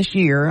again this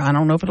year. I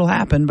don't know if it'll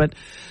happen, but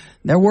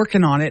they're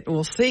working on it.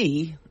 We'll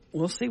see.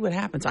 We'll see what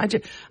happens. I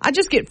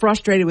just get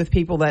frustrated with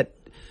people that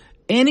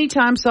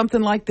anytime something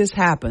like this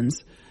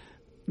happens,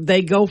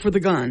 they go for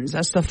the guns.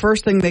 That's the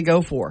first thing they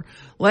go for.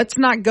 Let's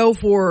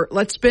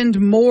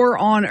spend more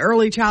on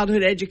early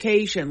childhood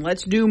education.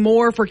 Let's do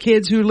more for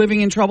kids who are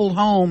living in troubled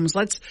homes.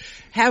 Let's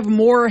have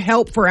more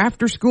help for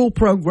after school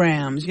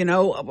programs,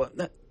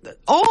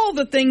 all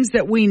the things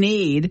that we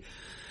need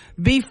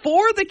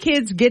before the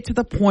kids get to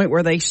the point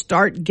where they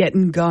start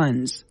getting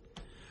guns.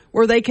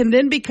 Where they can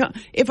then become,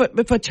 if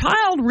a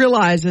child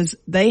realizes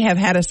they have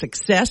had a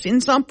success in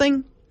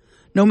something,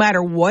 no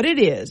matter what it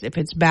is, if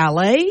it's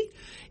ballet,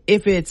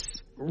 if it's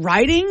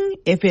writing,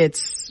 if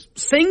it's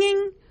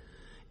singing,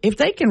 if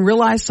they can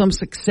realize some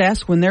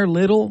success when they're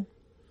little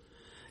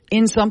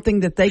in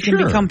something that they can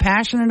become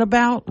passionate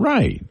about,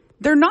 right?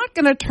 They're not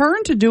going to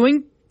turn to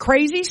doing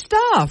crazy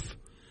stuff.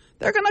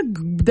 They're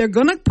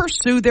going to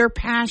pursue their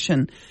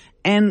passion,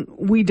 and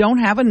we don't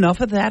have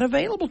enough of that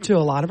available to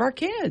a lot of our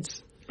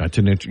kids. That's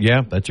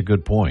a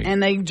good point.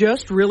 And they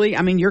just really,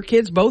 your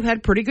kids both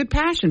had pretty good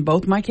passion.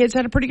 Both my kids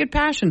had a pretty good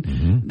passion.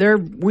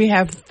 Mm-hmm. We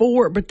have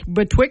four,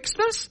 betwixt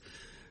us,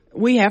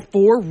 we have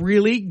four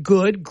really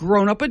good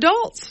grown-up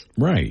adults.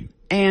 Right.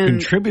 And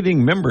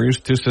contributing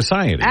members to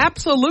society.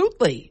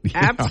 Absolutely. Yeah.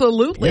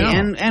 Absolutely.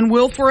 Yeah. And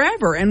will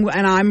forever. And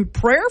I'm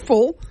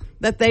prayerful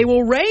that they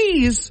will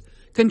raise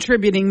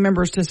contributing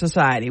members to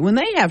society when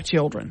they have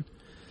children.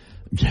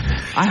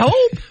 I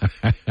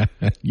hope.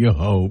 You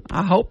hope.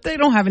 I hope they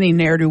don't have any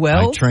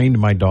ne'er-do-wells. I trained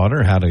my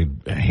daughter how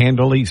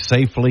to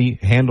safely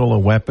handle a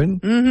weapon.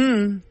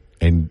 Mm-hmm.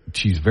 And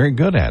she's very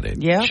good at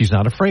it. Yeah. She's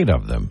not afraid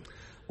of them.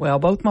 Well,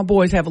 both my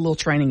boys have a little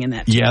training in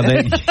that. Yeah,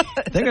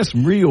 they got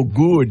some real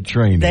good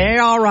training.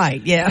 They're all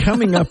right, yeah.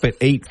 Coming up at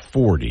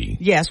 8:40.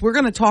 Yes, we're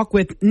going to talk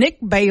with Nick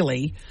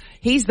Bailey.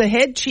 He's the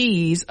head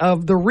cheese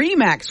of the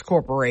Remax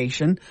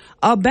Corporation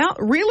about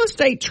real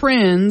estate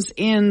trends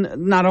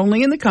in not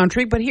only in the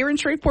country, but here in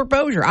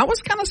Shreveport-Bossier. I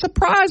was kind of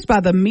surprised by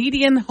the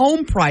median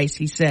home price,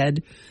 he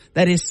said,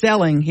 that is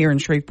selling here in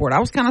Shreveport. I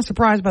was kind of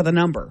surprised by the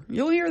number.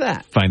 You'll hear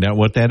that. Find out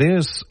what that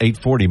is.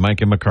 8:40,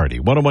 Mike and McCarty.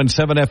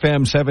 1017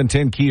 FM,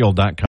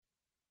 710keel.com.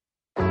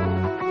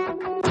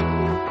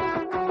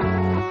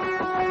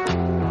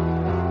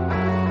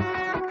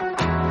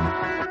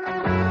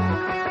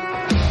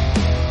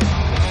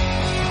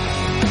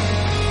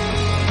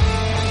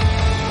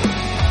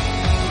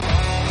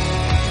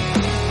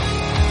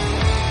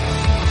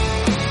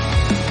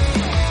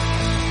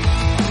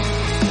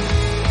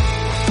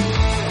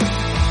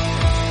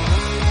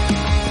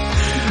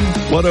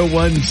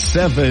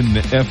 .117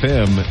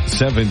 FM,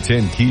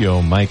 710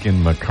 Keel, Mike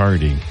and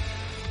McCarty.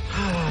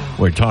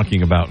 We're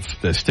talking about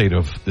the state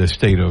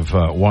of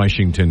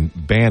Washington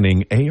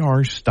banning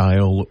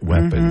AR-style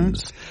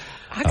weapons.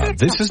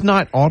 This is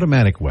not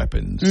automatic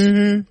weapons.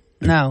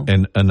 Mm-hmm. No.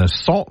 And an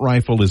assault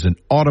rifle is an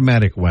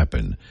automatic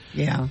weapon.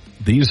 Yeah.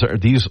 These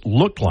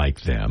look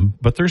like them,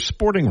 but they're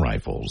sporting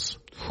rifles.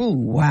 Ooh,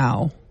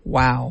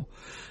 wow.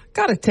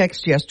 Got a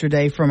text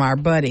yesterday from our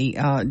buddy,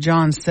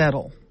 John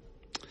Settle.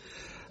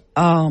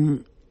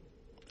 And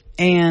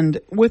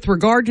with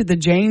regard to the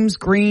James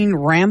Green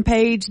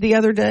rampage the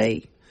other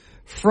day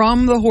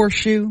from the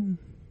Horseshoe,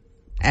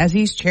 as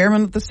he's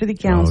chairman of the city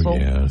council. Oh,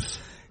 yes.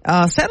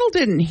 Settle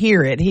didn't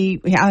hear it.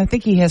 I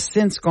think he has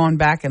since gone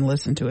back and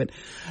listened to it.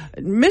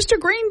 Mr.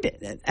 Green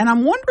did, and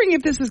I'm wondering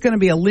if this is going to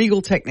be a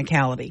legal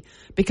technicality,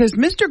 because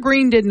Mr.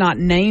 Green did not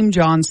name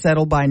John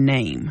Settle by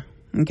name.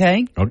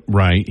 Okay? Oh,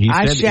 right.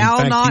 I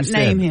shall not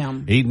name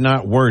him. He's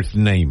not worth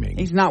naming.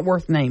 He's not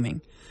worth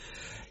naming.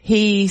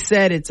 He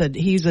said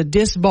he's a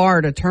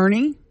disbarred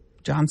attorney.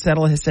 John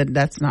Settle has said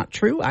that's not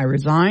true. I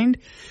resigned.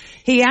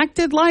 He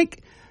acted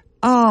like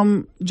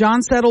John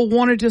Settle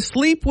wanted to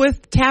sleep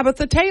with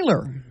Tabitha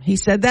Taylor. He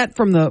said that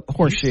from the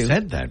Horseshoe. He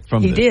said that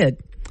from He did.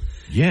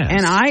 Yes.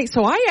 And I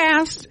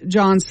asked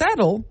John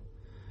Settle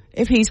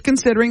if he's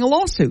considering a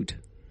lawsuit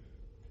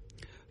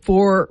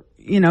for,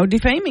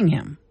 defaming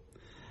him.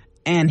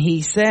 And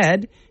he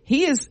said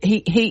he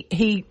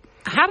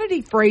how did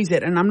he phrase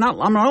it? And I don't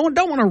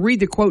want to read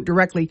the quote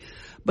directly,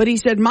 but he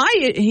said my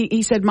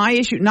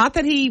issue, not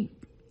that he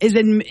is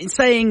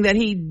saying that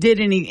he did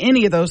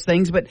any of those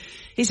things, but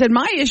he said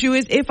my issue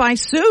is if I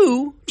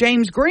sue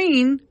James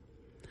Green,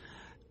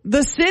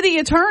 the city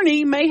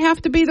attorney may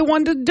have to be the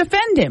one to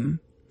defend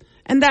him,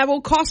 and that will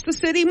cost the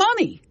city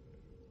money.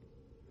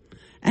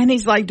 And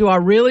he's like, do I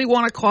really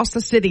want to cost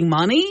the city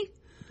money?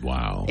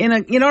 Wow. You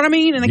know what I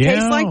mean? In a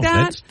case like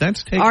that?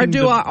 That's taking or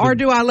do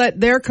I let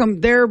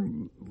their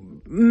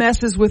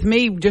messes with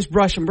me just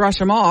brush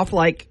them off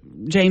like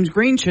James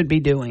Green should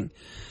be doing?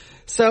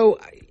 So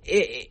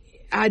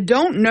I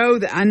don't know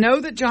that. I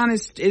know that John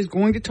is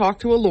going to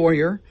talk to a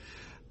lawyer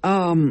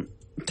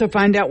to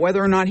find out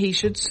whether or not he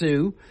should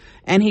sue,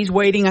 and he's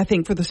waiting, I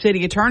think, for the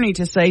city attorney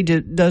to say,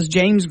 does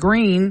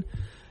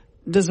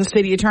the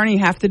city attorney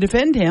have to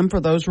defend him for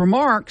those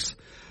remarks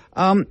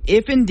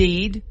if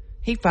indeed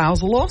he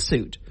files a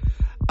lawsuit?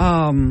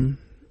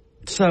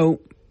 So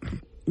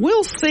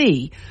we'll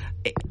see.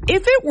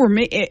 If it were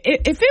me,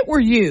 if it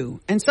were you,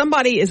 and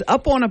somebody is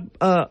up on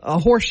a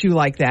horseshoe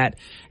like that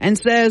and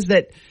says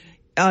that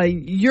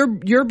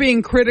you're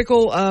being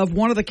critical of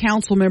one of the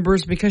council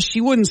members because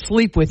she wouldn't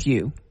sleep with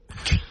you,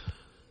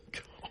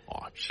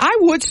 gosh, I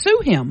would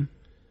sue him.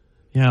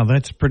 Yeah,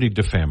 that's pretty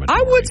defamatory.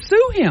 I would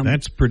sue him.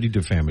 That's pretty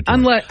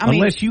defamatory.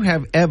 Unless you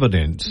have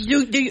evidence.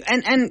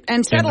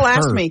 And Settle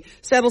asked me.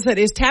 Settle said,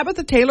 "Is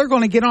Tabitha Taylor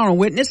going to get on a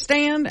witness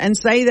stand and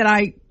say that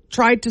I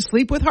tried to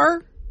sleep with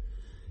her?"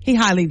 He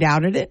highly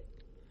doubted it.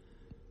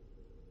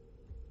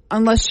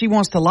 Unless she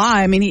wants to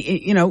lie. I mean,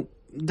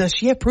 does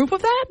she have proof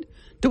of that?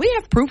 Do we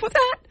have proof of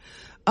that?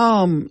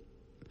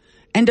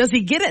 And does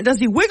he get it? Does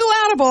he wiggle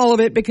out of all of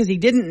it because he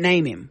didn't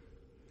name him?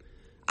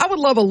 I would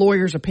love a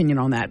lawyer's opinion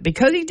on that.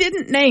 Because he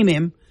didn't name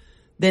him,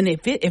 then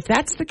if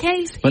that's the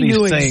case, he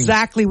knew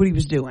exactly what he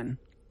was doing.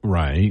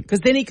 Right.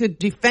 Because then he could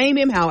defame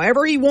him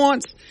however he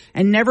wants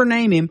and never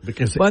name him.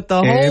 But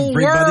the whole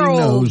everybody world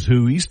knows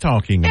who he's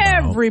talking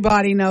about.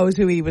 Everybody knows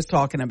who he was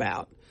talking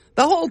about.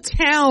 The whole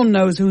town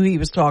knows who he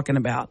was talking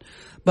about.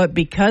 But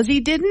because he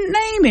didn't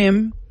name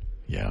him,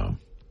 yeah,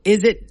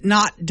 is it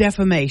not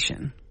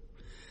defamation?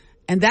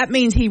 And that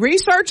means he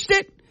researched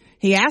it.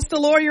 He asked the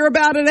lawyer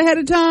about it ahead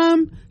of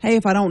time. Hey,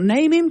 if I don't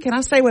name him, can I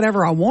say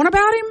whatever I want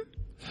about him?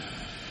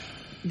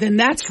 Then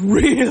that's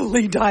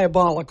really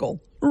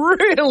diabolical.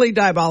 Really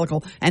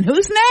diabolical. And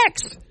who's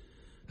next?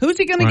 Who's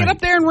he going to get up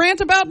there and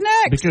rant about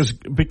next?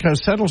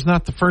 Because Settle's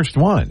not the first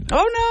one.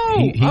 Oh,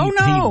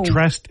 no. He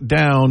dressed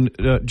down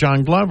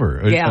John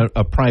Glover,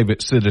 a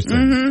private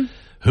citizen,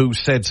 who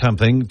said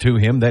something to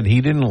him that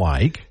he didn't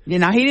like. He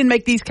didn't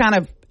make these kind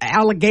of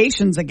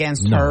allegations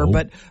against her,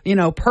 but,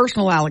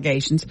 personal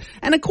allegations.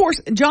 And of course,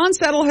 John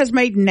Settle has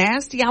made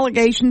nasty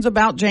allegations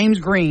about James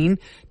Green,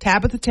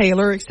 Tabitha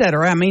Taylor,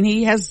 etc. I mean,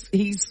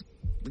 he's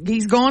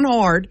gone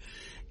hard,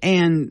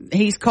 and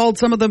he's called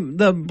some of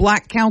the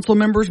black council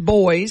members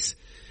boys,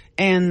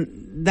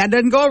 and that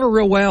doesn't go over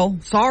real well.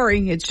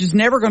 Sorry. It's just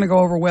never going to go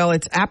over well.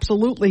 It's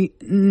absolutely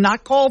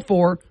not called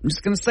for. I'm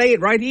just going to say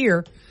it right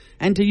here.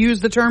 And to use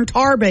the term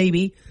tar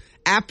baby,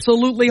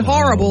 absolutely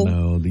horrible.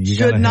 No,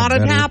 should not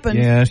have happened.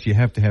 Yes, you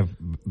have to have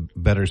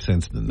better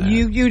sense than that.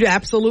 You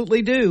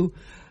absolutely do.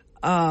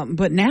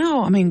 But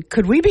now, I mean,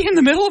 could we be in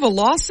the middle of a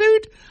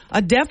lawsuit?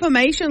 A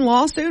defamation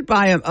lawsuit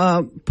by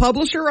a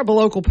publisher of a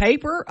local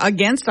paper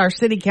against our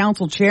city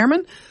council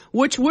chairman,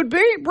 which would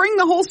bring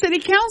the whole city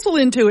council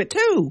into it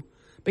too,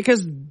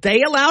 because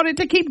they allowed it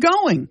to keep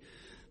going.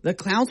 The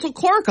council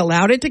clerk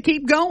allowed it to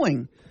keep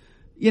going.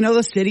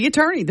 The city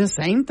attorney, the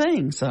same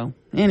thing. So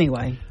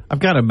anyway. I've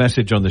got a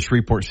message on the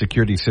Shreveport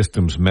Security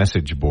Systems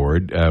message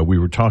board. We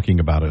were talking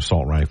about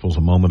assault rifles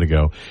a moment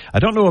ago. I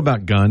don't know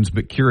about guns,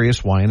 but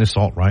curious why an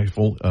assault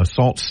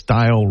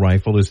style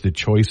rifle is the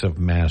choice of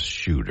mass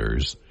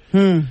shooters.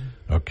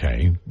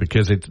 Okay,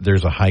 because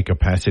there's a high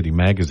capacity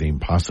magazine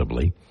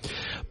possibly.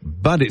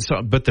 But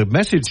the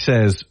message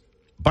says,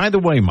 by the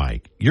way,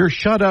 Mike, your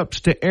shut ups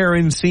to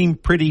Aaron seem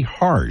pretty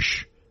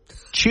harsh.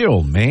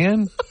 Chill,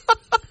 man.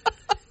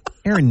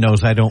 Aaron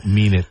knows I don't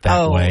mean it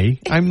that way.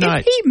 I'm not.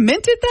 If he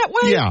meant it that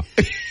way? Yeah.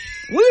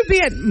 We would be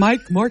at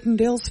Mike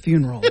Martindale's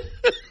funeral.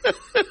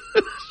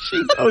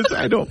 She knows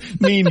I don't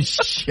mean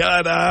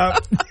shut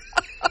up.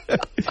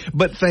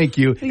 But thank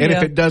you. And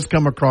if it does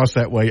come across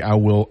that way, I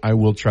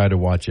will try to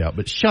watch out.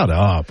 But shut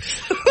up.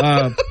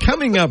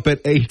 Coming up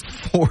at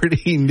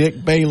 8:40,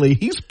 Nick Bailey,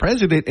 he's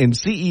president and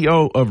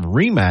CEO of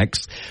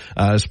Remax,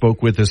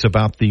 spoke with us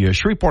about the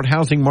Shreveport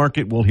housing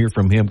market. We'll hear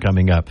from him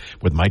coming up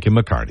with Mike and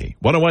McCarty.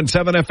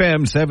 101.7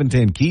 FM,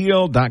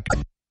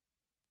 710keel.com.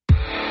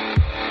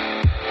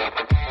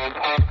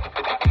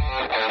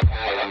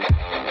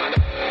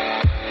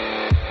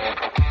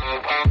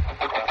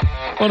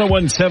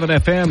 101.7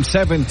 FM,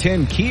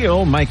 710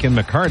 Keel, Mike and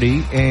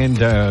McCarty, and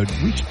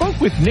we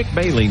spoke with Nick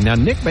Bailey. Now,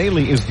 Nick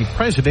Bailey is the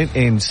president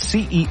and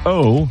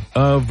CEO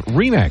of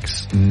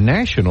Remax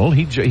National.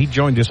 He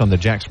joined us on the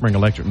Jack Spring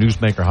Electric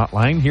Newsmaker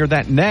Hotline. Hear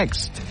that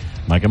next.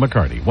 Mike and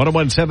McCarty,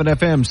 101.7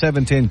 FM,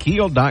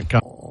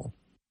 710keel.com.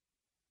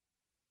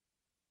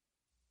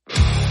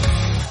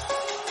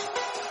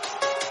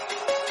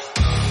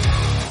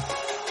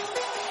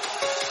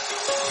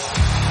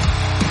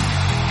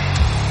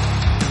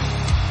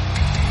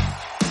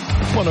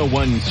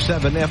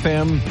 101.7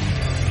 FM,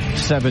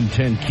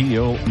 710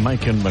 Keel,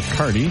 Mike and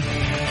McCarty.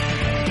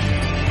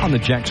 On the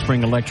Jack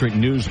Spring Electric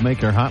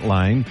Newsmaker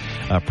Hotline,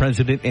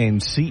 President and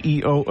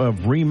CEO of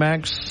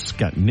Remax,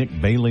 got Nick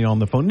Bailey on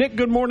the phone. Nick,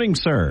 good morning,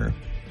 sir.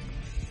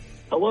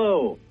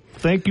 Hello.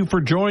 Thank you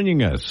for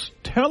joining us.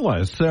 Tell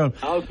us. I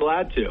was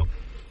glad to.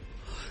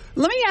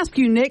 Let me ask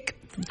you, Nick,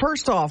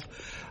 first off,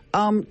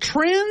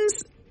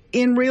 trends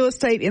in real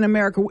estate in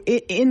America.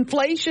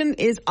 Inflation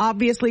is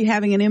obviously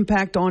having an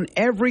impact on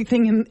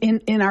everything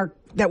in our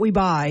that we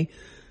buy.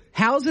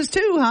 Houses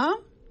too, huh?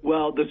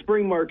 Well, the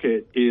spring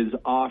market is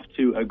off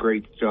to a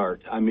great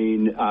start. I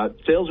mean,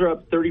 sales are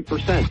up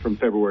 30% from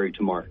February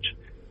to March.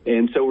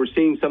 And so we're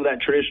seeing some of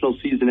that traditional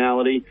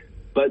seasonality.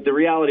 But the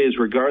reality is,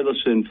 regardless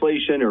of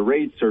inflation or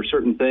rates or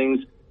certain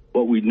things,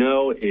 what we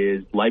know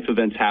is life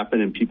events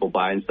happen and people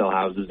buy and sell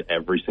houses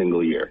every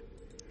single year.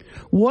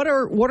 What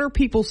are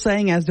people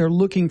saying as they're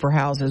looking for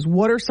houses?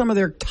 What are some of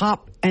their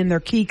top and their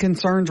key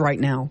concerns right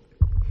now?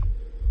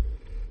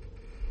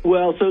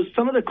 Well, so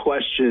some of the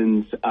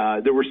questions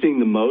that we're seeing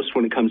the most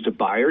when it comes to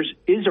buyers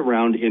is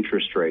around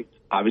interest rates.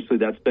 Obviously,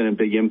 that's been a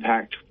big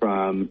impact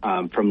from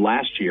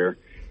last year.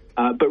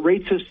 But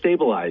rates have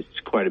stabilized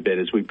quite a bit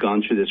as we've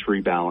gone through this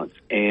rebalance.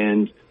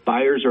 And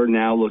buyers are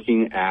now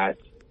looking at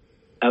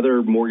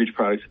other mortgage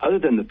products other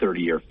than the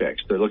 30-year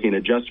fix. They're looking at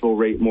adjustable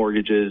rate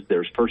mortgages.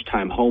 There's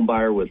first-time home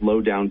buyer with low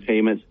down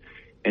payments.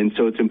 And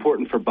so it's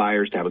important for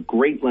buyers to have a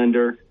great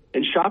lender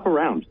and shop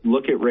around,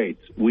 look at rates.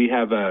 We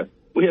have a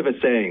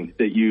saying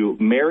that you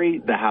marry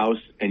the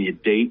house and you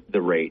date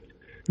the rate.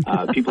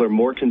 People are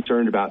more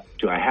concerned about,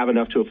 do I have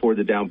enough to afford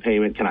the down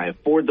payment? Can I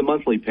afford the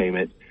monthly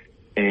payment?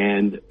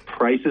 And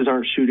prices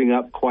aren't shooting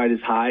up quite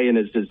as high and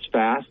as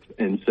fast,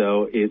 and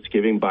so it's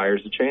giving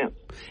buyers a chance.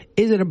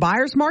 Is it a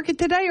buyer's market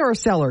today or a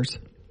seller's?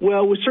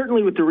 Well, we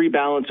certainly with the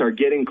rebalance are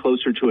getting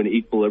closer to an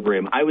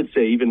equilibrium. I would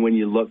say even when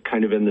you look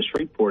kind of in the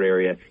Shreveport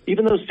area,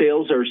 even though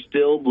sales are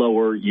still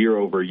lower year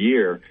over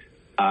year,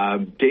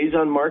 days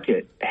on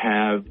market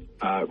have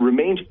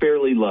remained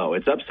fairly low.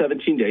 It's up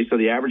 17 days, so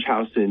the average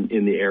house in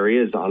the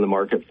area is on the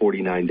market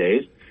 49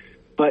 days.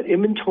 But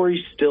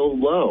inventory's still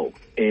low,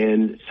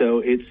 and so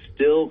it's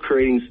still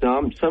creating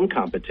some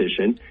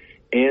competition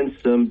and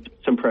some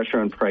pressure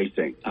on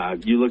pricing.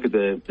 You look at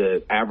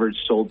the average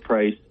sold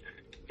price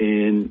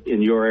in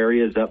your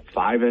area is up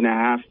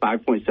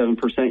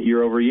 5.7%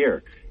 year over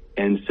year,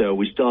 and so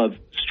we still have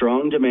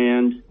strong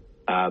demand,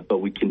 but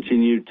we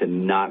continue to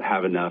not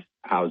have enough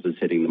houses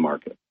hitting the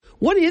market.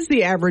 What is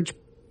the average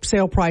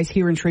sale price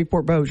here in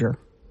Shreveport-Bossier?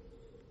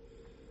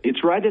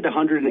 It's right at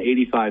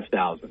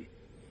 $185,000.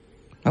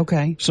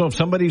 Okay. So if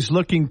somebody's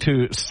looking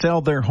to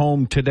sell their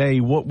home today,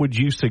 what would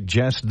you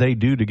suggest they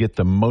do to get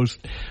the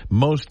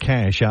most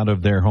cash out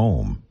of their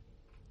home?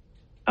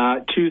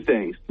 Two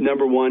things.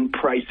 Number one,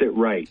 price it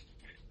right.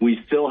 We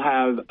still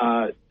have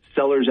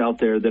sellers out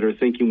there that are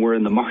thinking we're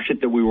in the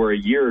market that we were a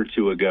year or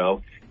two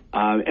ago.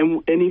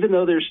 And even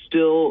though there's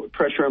still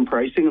pressure on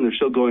pricing and they're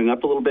still going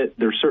up a little bit,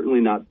 they're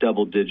certainly not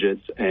double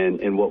digits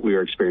and what we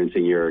were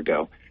experiencing a year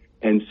ago.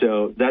 And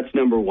so that's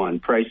number one,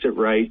 price it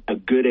right. A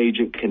good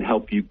agent can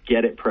help you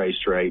get it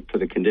priced right for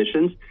the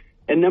conditions.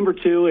 And number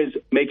two is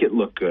make it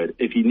look good.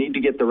 If you need to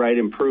get the right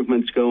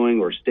improvements going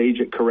or stage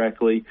it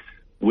correctly,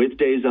 with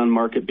days on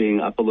market being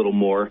up a little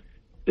more,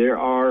 there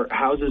are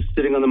houses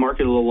sitting on the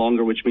market a little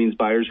longer, which means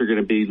buyers are going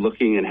to be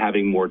looking and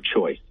having more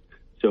choice.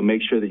 So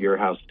make sure that your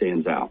house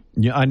stands out.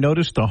 Yeah, I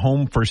noticed a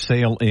home for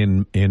sale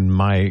in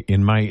my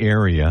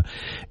area,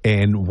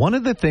 and one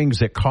of the things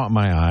that caught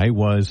my eye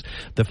was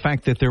the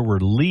fact that there were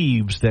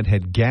leaves that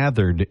had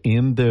gathered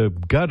in the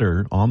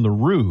gutter on the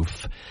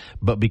roof,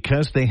 but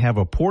because they have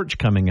a porch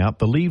coming out,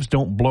 the leaves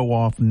don't blow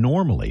off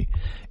normally,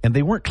 and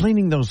they weren't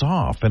cleaning those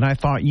off. And I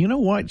thought, you know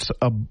what,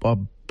 a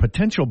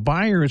potential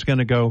buyer is going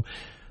to go,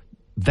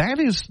 that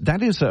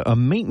is a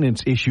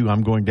maintenance issue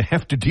I'm going to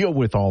have to deal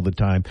with all the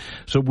time.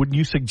 So would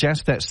you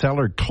suggest that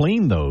seller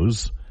clean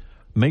those,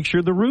 make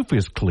sure the roof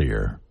is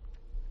clear?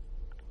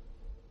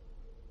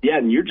 Yeah,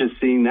 and you're just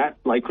seeing that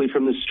likely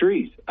from the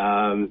street.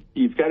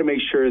 You've got to make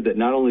sure that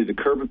not only the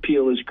curb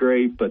appeal is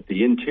great, but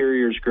the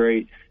interior is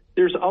great.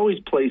 There's always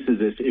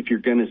places if you're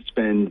going to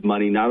spend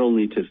money not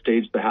only to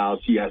stage the house,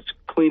 yes,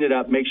 clean it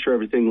up, make sure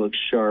everything looks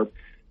sharp.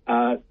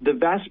 The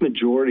vast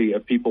majority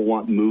of people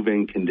want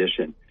move-in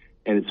condition.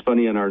 And it's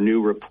funny, in our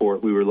new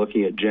report, we were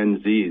looking at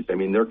Gen Zs. I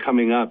mean, they're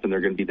coming up, and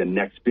they're going to be the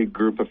next big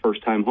group of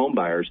first-time home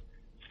buyers.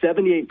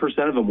 78%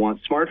 of them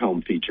want smart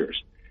home features.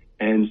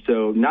 And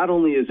so not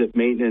only is it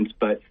maintenance,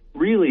 but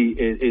really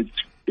it's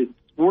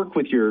work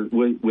with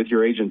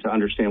your agent to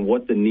understand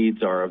what the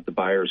needs are of the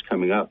buyers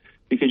coming up,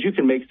 because you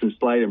can make some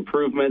slight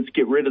improvements,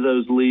 get rid of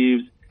those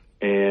leaves,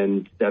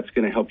 and that's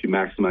going to help you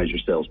maximize your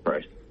sales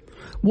price.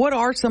 What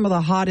are some of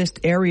the hottest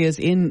areas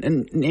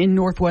in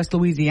Northwest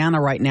Louisiana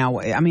right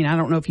now? I mean, I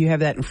don't know if you have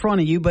that in front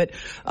of you, but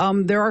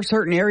there are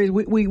certain areas.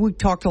 We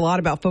talked a lot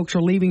about folks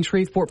are leaving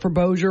Shreveport for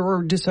Bossier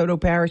or DeSoto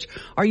Parish.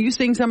 Are you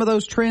seeing some of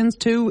those trends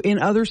too in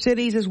other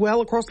cities as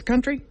well across the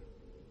country?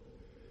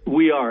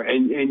 We are,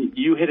 and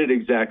you hit it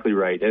exactly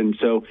right. And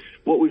so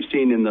what we've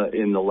seen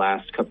in the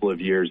last couple of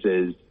years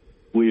is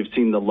we have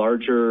seen the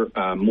larger,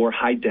 more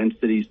high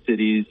density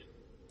cities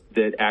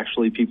that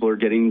actually people are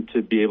getting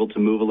to be able to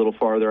move a little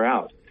farther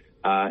out.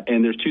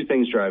 And there's two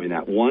things driving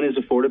that. One is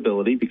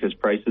affordability, because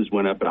prices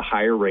went up at a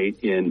higher rate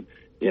in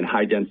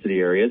high density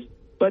areas.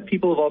 But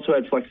people have also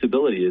had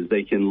flexibility as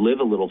they can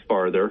live a little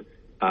farther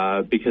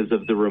because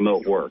of the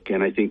remote work.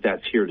 And I think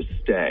that's here to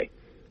stay.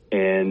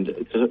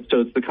 And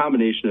so it's the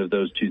combination of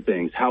those two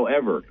things.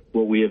 However,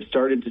 what we have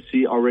started to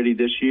see already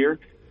this year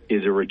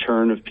is a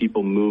return of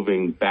people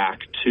moving back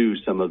to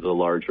some of the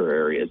larger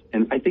areas.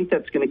 And I think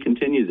that's going to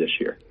continue this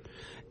year.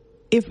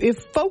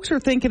 If folks are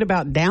thinking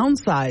about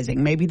downsizing,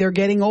 maybe they're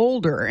getting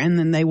older and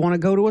then they want to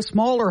go to a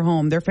smaller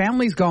home, their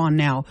family's gone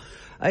now,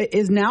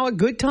 is now a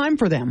good time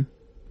for them?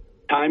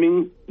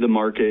 Timing the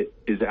market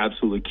is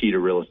absolutely key to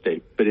real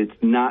estate, but it's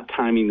not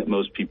timing that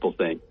most people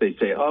think. They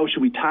say, oh,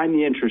 should we time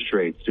the interest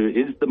rates?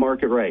 Is the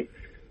market right?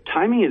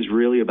 Timing is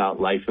really about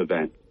life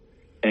events.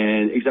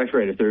 And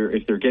exactly right. If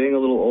they're getting a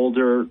little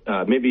older,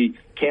 maybe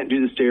can't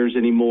do the stairs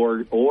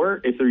anymore,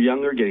 or if they're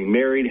younger, getting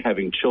married,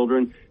 having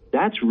children,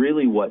 that's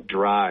really what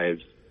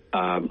drives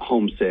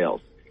home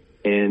sales.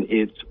 And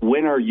it's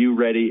when are you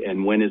ready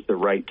and when is the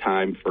right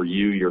time for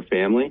you, your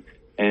family.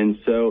 And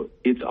so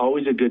it's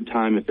always a good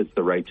time if it's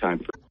the right time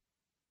for you.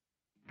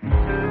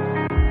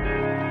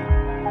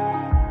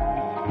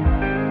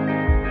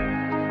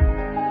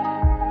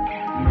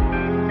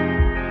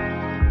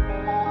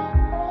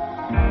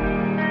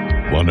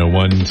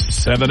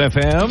 101.7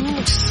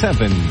 FM,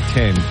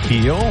 710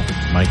 Peel.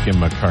 Mike and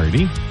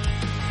McCarty.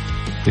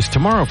 Is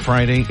tomorrow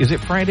Friday? Is it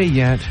Friday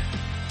yet?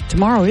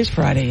 Tomorrow is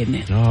Friday, isn't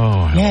it?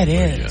 Oh, yeah, it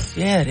is.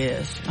 Yeah, it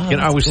is. Oh,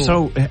 I was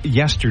cool.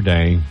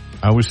 Yesterday,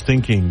 I was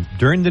thinking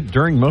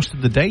during most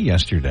of the day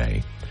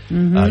yesterday,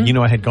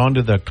 I had gone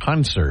to the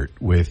concert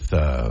with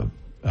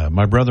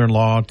my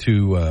brother-in-law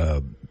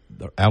to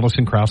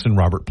Allison Krauss and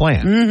Robert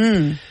Plant.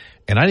 Mm-hmm.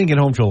 And I didn't get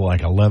home till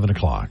like 11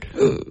 o'clock.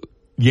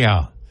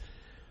 Yeah.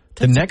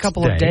 The next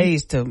couple of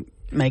days to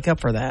make up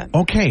for that.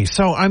 Okay,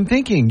 so I'm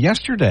thinking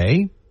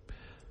yesterday,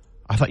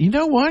 I thought, you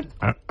know what?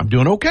 I'm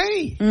doing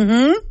okay.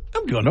 Mm-hmm.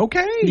 I'm doing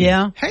okay.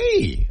 Yeah.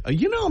 Hey, I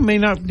may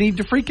not need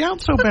to freak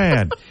out so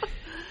bad.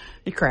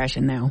 You're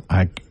crashing now.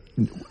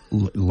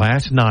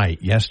 Last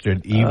night,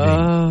 yesterday evening,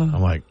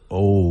 I'm like,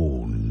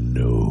 oh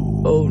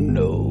no. Oh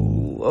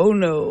no. Oh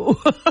no.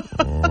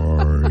 I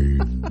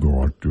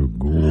got to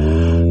go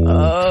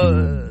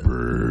to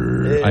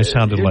bed. I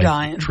sounded You're like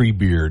dying.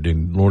 Treebeard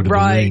in Lord of the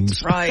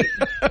Rings. Right.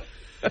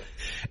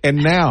 And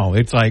now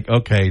it's like,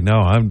 okay, no,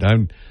 I'm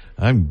done.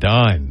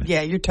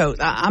 Yeah, you're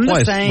toast. I'm Plus,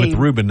 the same. with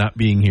Ruben not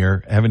being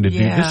here, having to do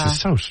Yeah. this is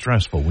so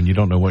stressful when you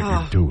don't know what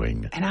you're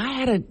doing. And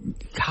I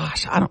don't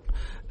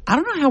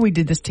know how we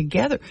did this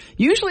together.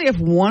 Usually if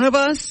one of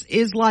us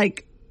is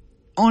like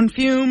on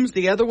fumes,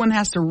 the other one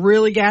has to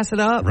really gas it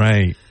up.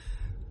 Right.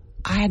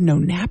 I had no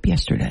nap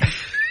yesterday.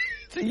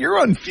 So you're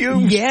on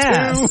fumes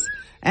Yes. too.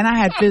 And I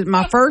had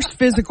my first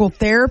physical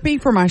therapy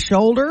for my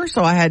shoulder.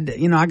 So I had,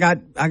 I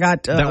got,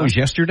 That was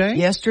yesterday?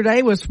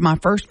 Yesterday was my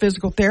first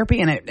physical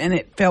therapy and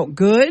it felt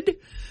good.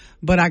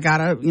 But I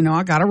gotta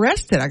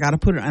rest it. I gotta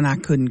put it, and I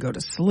couldn't go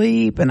to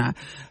sleep. And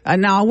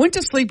now I went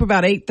to sleep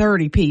about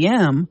 8:30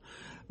 p.m.,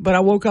 but I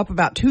woke up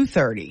about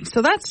 2:30.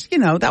 So that's,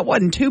 that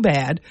wasn't too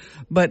bad,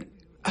 but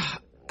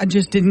I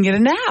just didn't get a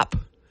nap.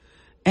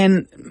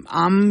 And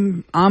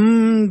I'm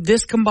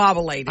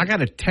discombobulated. I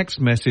got a text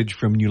message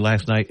from you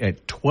last night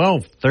at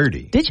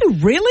 12:30. Did you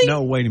really?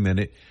 No, wait a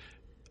minute.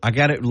 I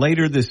got it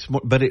later this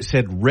morning, but it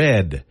said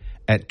red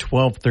at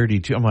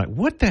 12:32. I'm like,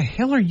 what the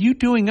hell are you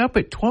doing up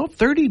at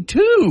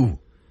 12:32?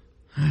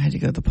 I had to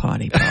go to the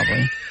potty,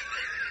 probably.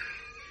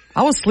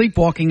 I was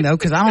sleepwalking, though,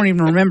 because I don't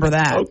even remember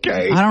that.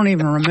 Okay. I don't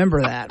even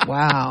remember that.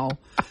 Wow.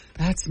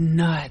 That's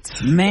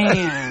nuts.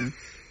 Man.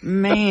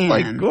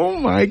 Like, oh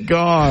my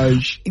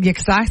gosh. Yeah,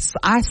 because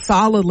I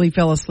solidly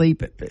fell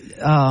asleep.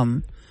 It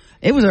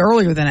was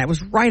earlier than that. It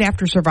was right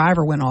after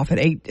Survivor went off at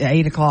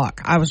 8 o'clock.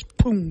 I was,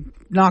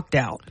 knocked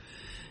out.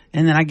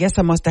 And then I guess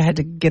I must have had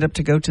to get up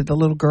to go to the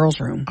little girl's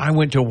room. I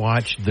went to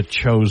watch The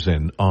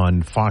Chosen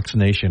on Fox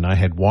Nation. I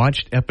had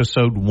watched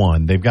episode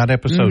 1. They've got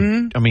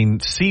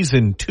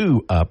season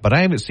 2 up, but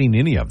I haven't seen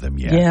any of them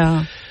yet.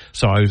 Yeah.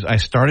 So I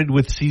started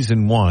with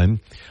season 1.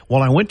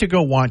 Well, I went to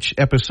go watch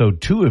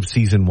episode 2 of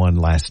season 1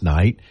 last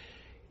night,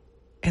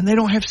 and they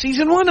don't have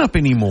season 1 up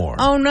anymore.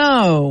 Oh,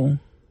 no.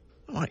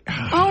 I'm like,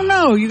 oh,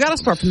 no. You got to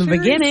start from the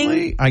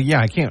beginning. Yeah,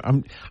 I can't. I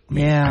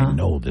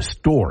know the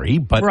story,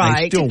 but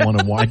I still want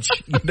to watch,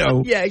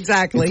 Yeah,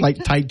 exactly. It's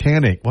like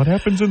Titanic. What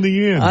happens in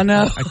the end? I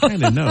know. I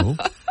kind of know.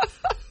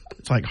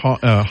 It's like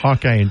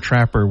Hawkeye and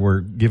Trapper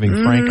were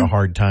giving Frank a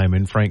hard time,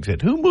 and Frank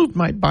said, "Who moved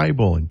my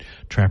Bible?" And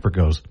Trapper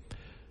goes,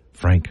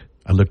 "Frank,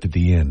 I looked at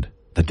the end.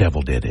 The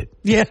devil did it."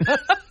 Yeah.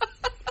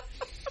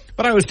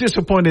 But I was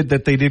disappointed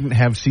that they didn't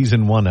have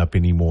season 1 up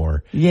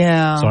anymore.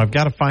 Yeah. So I've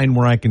got to find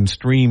where I can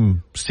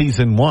stream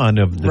season 1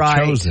 of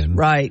The Chosen.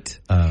 Right.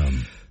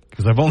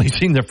 Because I've only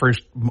seen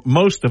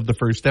most of the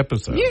first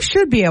episode. You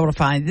should be able to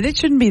find it. It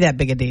shouldn't be that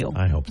big a deal.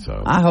 I hope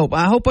so. I hope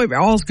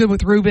all's good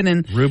with Ruben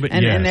and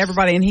yes.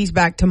 everybody, and he's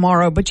back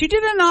tomorrow. But you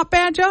did a not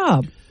bad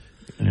job.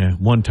 Yeah,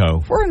 one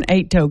toe. We're an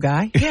 8-toe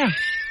guy. Yeah.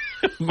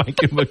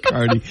 Mike and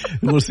McCarty.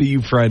 We'll see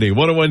you Friday.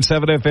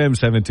 101.7 FM,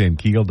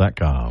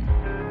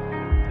 710keel.com.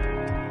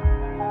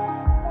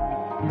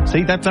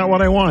 See, that's not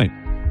what I want.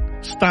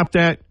 Stop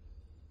that.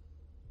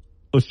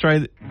 Let's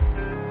try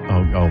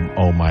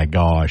Oh my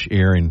gosh,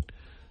 Aaron.